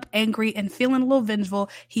riled up, angry, and feeling a little vengeful,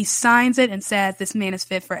 he signs it and says this man is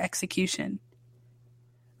fit for execution.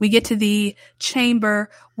 We get to the chamber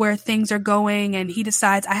where things are going, and he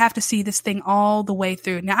decides, I have to see this thing all the way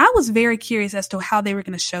through. Now, I was very curious as to how they were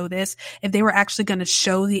going to show this, if they were actually going to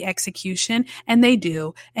show the execution, and they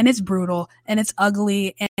do, and it's brutal, and it's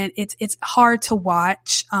ugly, and it's hard to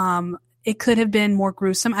watch. It could have been more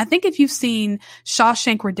gruesome. I think if you've seen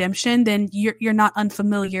Shawshank Redemption, then you're not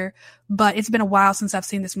unfamiliar, but it's been a while since I've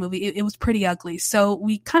seen this movie. It was pretty ugly. So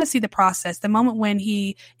we kind of see the process. The moment when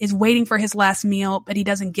he is waiting for his last meal, but he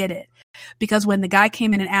doesn't get it. Because when the guy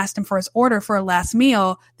came in and asked him for his order for a last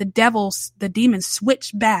meal, the demon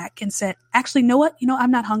switched back and said, actually, know what?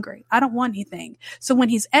 I'm not hungry. I don't want anything. So when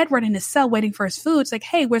he's Edward in his cell waiting for his food, it's like,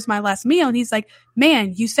 hey, where's my last meal? And he's like,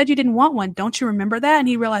 man, you said you didn't want one. Don't you remember that? And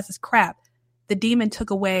he realizes, crap, the demon took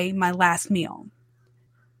away my last meal.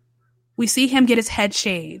 We see him get his head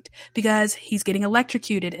shaved because he's getting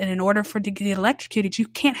electrocuted. And in order to get electrocuted, you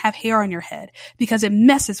can't have hair on your head because it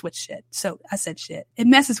messes with shit. So I said shit. It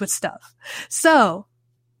messes with stuff. So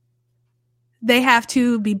they have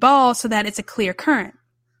to be bald so that it's a clear current.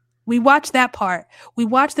 We watch that part. We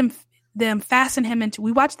watch them fasten him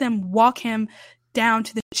we watch them walk him down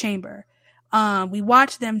to the chamber. We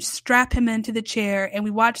watch them strap him into the chair, and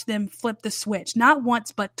we watch them flip the switch, not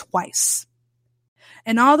once, but twice.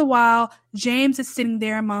 And all the while, James is sitting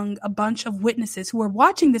there among a bunch of witnesses who are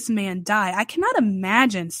watching this man die. I cannot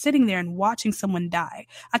imagine sitting there and watching someone die.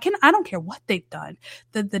 I don't care what they've done.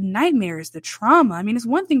 The nightmares, the trauma. I mean, it's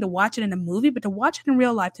one thing to watch it in a movie, but to watch it in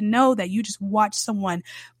real life, to know that you just watched someone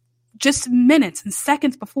just minutes and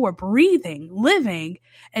seconds before breathing, living,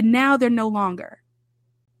 and now they're no longer.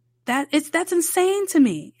 That's insane to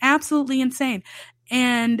me. Absolutely insane.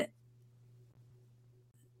 And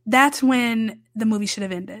that's when the movie should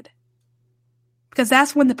have ended. Because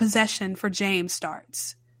that's when the possession for James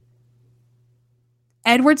starts.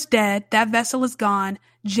 Edward's dead. That vessel is gone.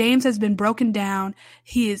 James has been broken down.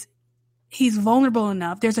 He's vulnerable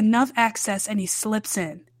enough. There's enough access, and he slips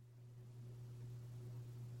in.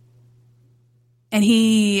 And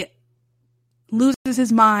he loses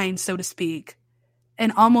his mind, so to speak,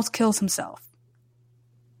 and almost kills himself.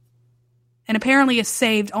 And apparently is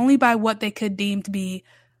saved only by what they could deem to be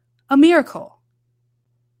a miracle.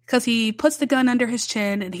 Because he puts the gun under his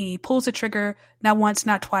chin and he pulls the trigger, not once,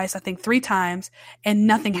 not twice, I think 3 times, and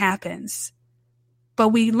nothing happens. But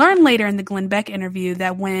we learn later in the Glenn Beck interview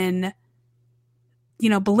that when,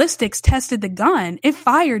 ballistics tested the gun, it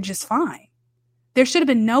fired just fine. There should have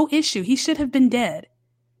been no issue. He should have been dead.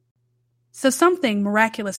 So something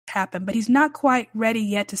miraculous happened, but he's not quite ready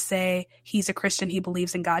yet to say he's a Christian, he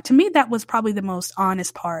believes in God. To me, that was probably the most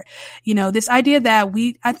honest part. This idea that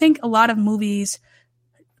I think a lot of movies,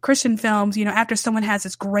 Christian films, after someone has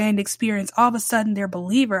this grand experience, all of a sudden they're a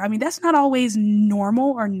believer. I mean, that's not always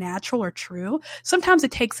normal or natural or true. Sometimes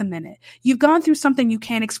it takes a minute. You've gone through something you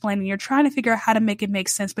can't explain and you're trying to figure out how to make it make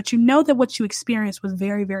sense, but you know that what you experienced was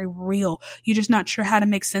very, very real. You're just not sure how to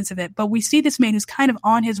make sense of it. But we see this man who's kind of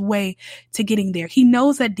on his way to getting there. He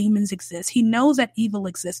knows that demons exist. He knows that evil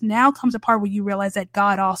exists. Now comes a part where you realize that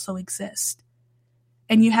God also exists.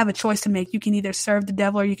 And you have a choice to make. You can either serve the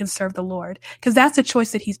devil or you can serve the Lord. Because that's the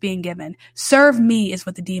choice that he's being given. Serve me is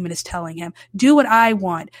what the demon is telling him. Do what I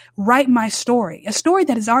want. Write my story. A story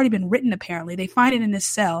that has already been written, apparently. They find it in his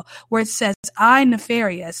cell where it says, I,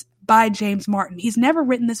 Nefarious, by James Martin. He's never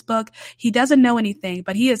written this book. He doesn't know anything,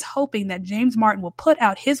 but he is hoping that James Martin will put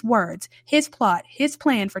out his words, his plot, his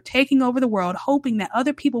plan for taking over the world, hoping that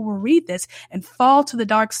other people will read this and fall to the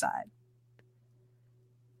dark side.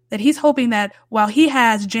 That he's hoping that while he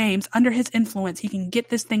has James under his influence, he can get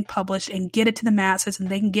this thing published and get it to the masses and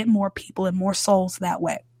they can get more people and more souls that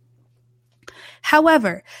way.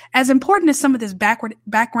 However, as important as some of this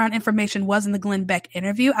background information was in the Glenn Beck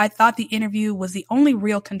interview, I thought the interview was the only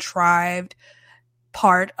real contrived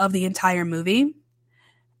part of the entire movie.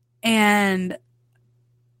 And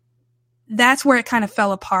that's where it kind of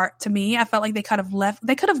fell apart to me. I felt like they could have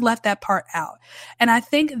left that part out. And I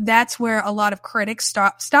think that's where a lot of critics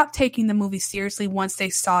stopped taking the movie seriously once they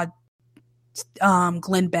saw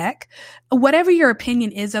Glenn Beck. Whatever your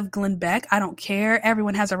opinion is of Glenn Beck, I don't care.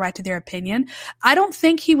 Everyone has a right to their opinion. I don't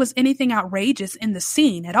think he was anything outrageous in the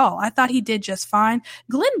scene at all. I thought he did just fine.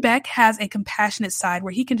 Glenn Beck has a compassionate side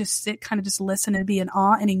where he can just sit, kind of just listen and be in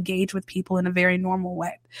awe and engage with people in a very normal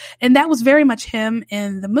way. And that was very much him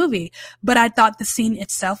in the movie. But I thought the scene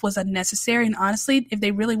itself was unnecessary. And honestly, if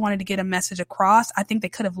they really wanted to get a message across, I think they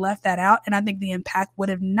could have left that out. And I think the impact would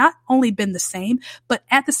have not only been the same, but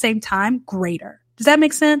at the same time, greater. Does that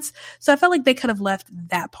make sense? So I felt like they could have left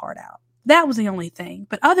that part out. That was the only thing.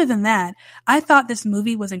 But other than that, I thought this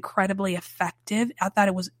movie was incredibly effective. I thought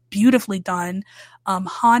it was beautifully done,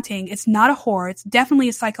 haunting. It's not a horror. It's definitely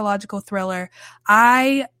a psychological thriller.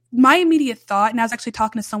 My immediate thought, and I was actually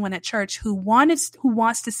talking to someone at church who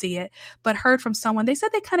wants to see it, but heard from someone, they said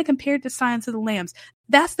they kind of compared to Silence of the Lambs.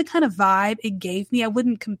 That's the kind of vibe it gave me. I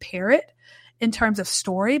wouldn't compare it in terms of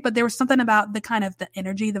story, but there was something about the kind of the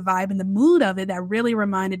energy, the vibe, and the mood of it that really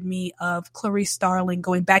reminded me of Clarice Starling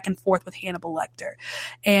going back and forth with Hannibal Lecter,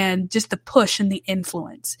 and just the push and the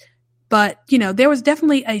influence. But, there was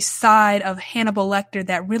definitely a side of Hannibal Lecter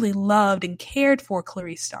that really loved and cared for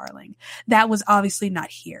Clarice Starling. That was obviously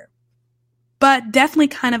not here, but definitely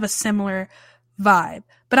kind of a similar vibe.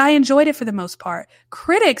 But I enjoyed it for the most part.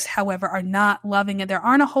 Critics, however, are not loving it. There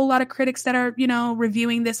aren't a whole lot of critics that are,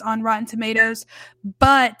 reviewing this on Rotten Tomatoes,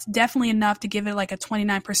 but definitely enough to give it like a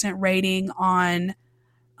 29% rating on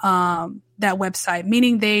that website,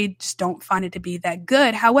 meaning they just don't find it to be that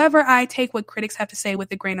good. However, I take what critics have to say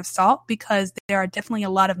with a grain of salt, because there are definitely a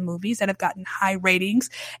lot of movies that have gotten high ratings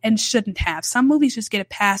and shouldn't have. Some movies just get a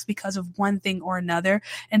pass because of one thing or another,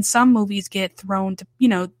 and some movies get ripped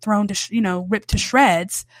to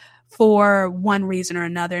shreds for one reason or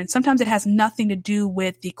another. And sometimes it has nothing to do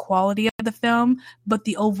with the quality of the film, but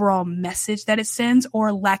the overall message that it sends,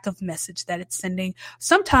 or lack of message that it's sending.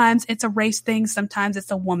 Sometimes it's a race thing. Sometimes it's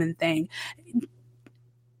a woman thing.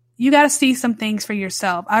 You got to see some things for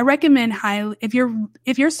yourself. I recommend highly, if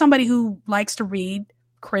you're somebody who likes to read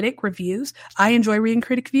critic reviews, I enjoy reading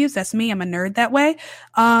critic reviews. That's me. I'm a nerd that way.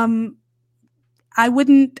 I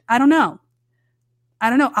don't know.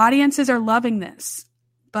 Audiences are loving this,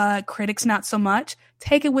 but critics not so much.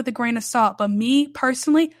 Take it with a grain of salt. But me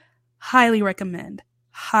personally, highly recommend.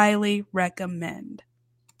 Highly recommend.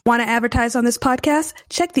 Want to advertise on this podcast?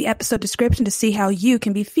 Check the episode description to see how you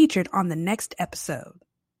can be featured on the next episode.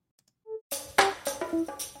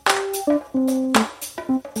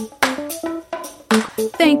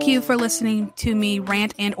 Thank you for listening to me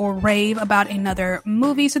rant and or rave about another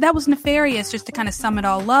movie. So that was Nefarious, just to kind of sum it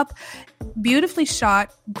all up. Beautifully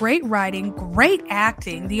shot, great writing, great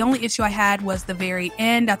acting. The only issue I had was the very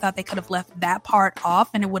end. I thought they could have left that part off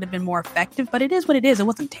and it would have been more effective, but it is what it is. It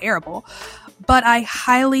wasn't terrible, but I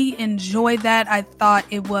highly enjoyed that. I thought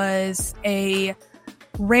it was a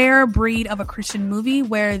rare breed of a Christian movie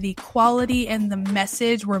where the quality and the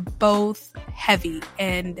message were both heavy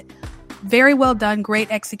and very well done,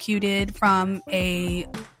 great executed from a,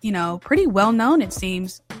 pretty well-known, it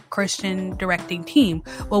seems, Christian directing team.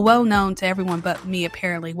 Well known to everyone but me,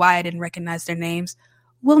 apparently. Why I didn't recognize their names,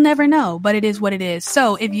 we'll never know, but it is what it is.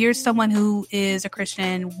 So if you're someone who is a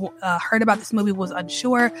Christian, heard about this movie, was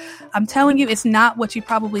unsure, I'm telling you, it's not what you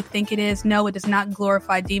probably think it is. No, it does not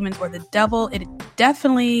glorify demons or the devil. It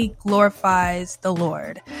definitely glorifies the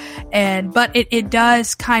Lord. But it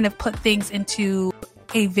does kind of put things into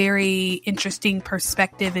a very interesting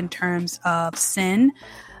perspective in terms of sin.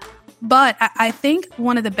 But I think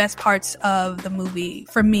one of the best parts of the movie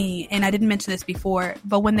for me, and I didn't mention this before,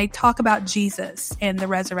 but when they talk about Jesus and the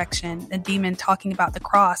resurrection, the demon talking about the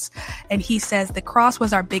cross, and he says the cross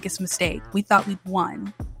was our biggest mistake. We thought we'd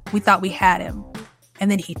won. We thought we had him.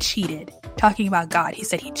 And then he cheated. Talking about God, he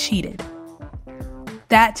said he cheated.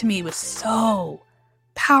 That to me was so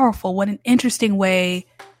powerful. What an interesting way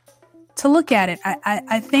to look at it.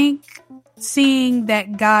 I think seeing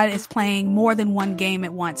that God is playing more than one game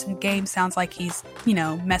at once, and game sounds like he's,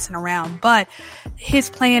 messing around, but his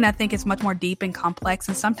plan, I think, is much more deep and complex.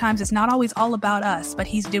 And sometimes it's not always all about us, but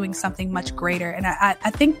he's doing something much greater. And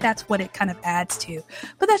I think that's what it kind of adds to.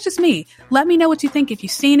 But that's just me. Let me know what you think. If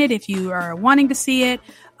you've seen it, if you are wanting to see it.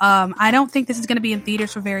 I don't think this is going to be in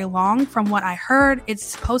theaters for very long. From what I heard, it's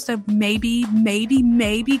supposed to maybe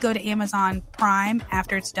go to Amazon Prime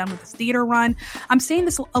after it's done with the theater run. I'm seeing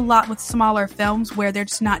this a lot with smaller films where they're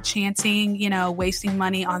just not chancing, wasting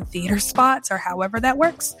money on theater spots or however that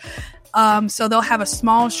works. So they'll have a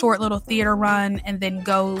small, short little theater run and then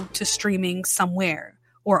go to streaming somewhere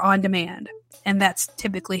or on demand. And that's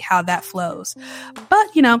typically how that flows. But,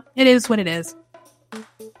 it is what it is.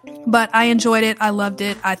 But I enjoyed it. I loved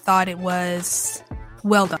it. I thought it was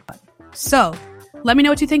well done. So let me know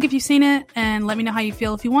what you think if you've seen it, and let me know how you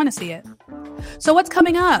feel if you want to see it. So what's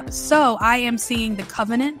coming up? So I am seeing The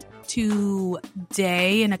Covenant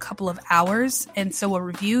today in a couple of hours, and so a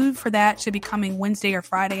review for that should be coming Wednesday or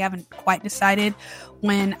Friday. I haven't quite decided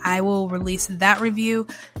when I will release that review.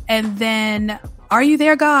 And then Are You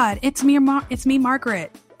There, God? It's me,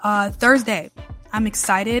 Margaret. Thursday. I'm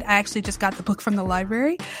excited. I actually just got the book from the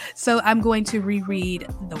library, so I'm going to reread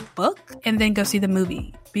the book and then go see the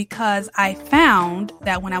movie, because I found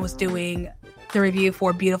that when I was doing the review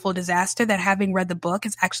for Beautiful Disaster, that having read the book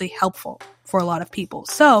is actually helpful for a lot of people.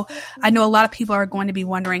 So I know a lot of people are going to be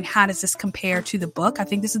wondering, how does this compare to the book? I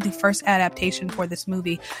think this is the first adaptation for this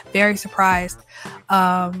movie. Very surprised.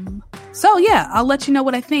 So yeah, I'll let you know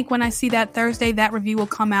what I think when I see that Thursday. That review will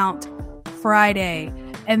come out Friday.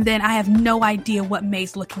 And then I have no idea what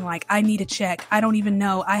May's looking like. I need to check. I don't even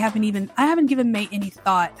know. I haven't given May any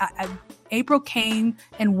thought. April came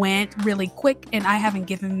and went really quick, and I haven't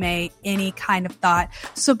given May any kind of thought.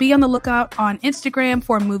 So be on the lookout on Instagram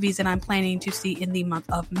for movies that I'm planning to see in the month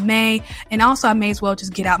of May. And also, I may as well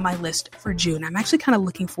just get out my list for June. I'm actually kind of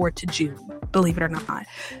looking forward to June, believe it or not.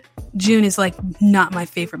 June is like not my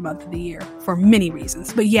favorite month of the year for many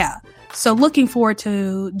reasons. But yeah, so looking forward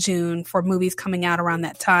to June for movies coming out around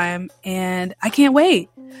that time. And I can't wait.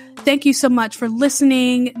 Thank you so much for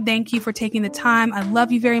listening. Thank you for taking the time. I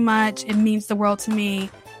love you very much. It means the world to me.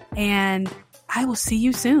 And I will see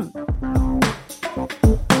you soon.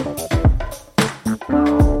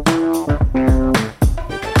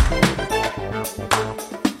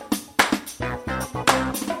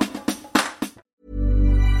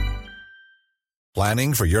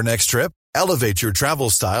 Planning for your next trip? Elevate your travel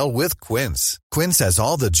style with Quince. Quince has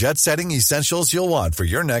all the jet-setting essentials you'll want for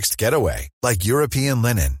your next getaway, like European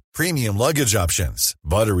linen, premium luggage options,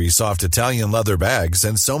 buttery soft Italian leather bags,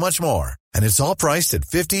 and so much more. And it's all priced at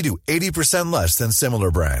 50 to 80% less than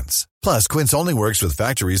similar brands. Plus, Quince only works with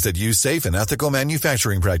factories that use safe and ethical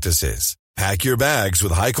manufacturing practices. Pack your bags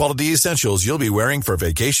with high-quality essentials you'll be wearing for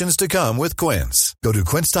vacations to come with Quince. Go to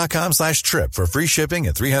quince.com/trip for free shipping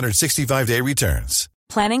and 365-day returns.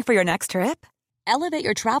 Planning for your next trip? Elevate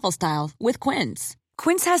your travel style with Quince.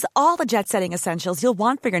 Quince has all the jet-setting essentials you'll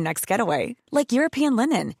want for your next getaway, like European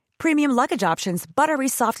linen, premium luggage options, buttery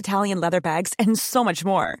soft Italian leather bags, and so much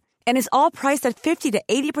more. And is all priced at 50 to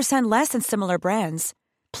 80% less than similar brands.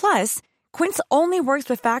 Plus, Quince only works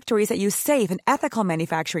with factories that use safe and ethical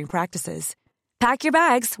manufacturing practices. Pack your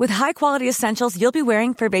bags with high-quality essentials you'll be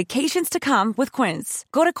wearing for vacations to come with Quince.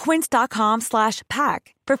 Go to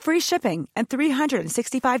quince.com/pack for free shipping and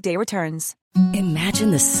 365-day returns.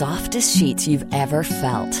 Imagine the softest sheets you've ever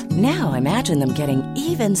felt. Now imagine them getting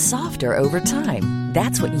even softer over time.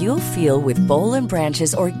 That's what you'll feel with Boll &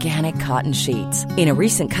 Branch's organic cotton sheets. In a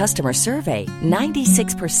recent customer survey,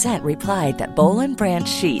 96% replied that Boll & Branch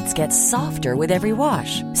sheets get softer with every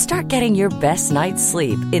wash. Start getting your best night's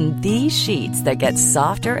sleep in these sheets that get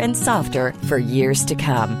softer and softer for years to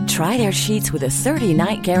come. Try their sheets with a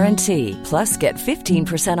 30-night guarantee. Plus, get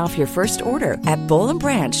 15% off your first order at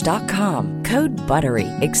bollandbranch.com. Code BUTTERY.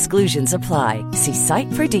 Exclusions apply. See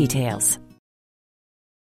site for details.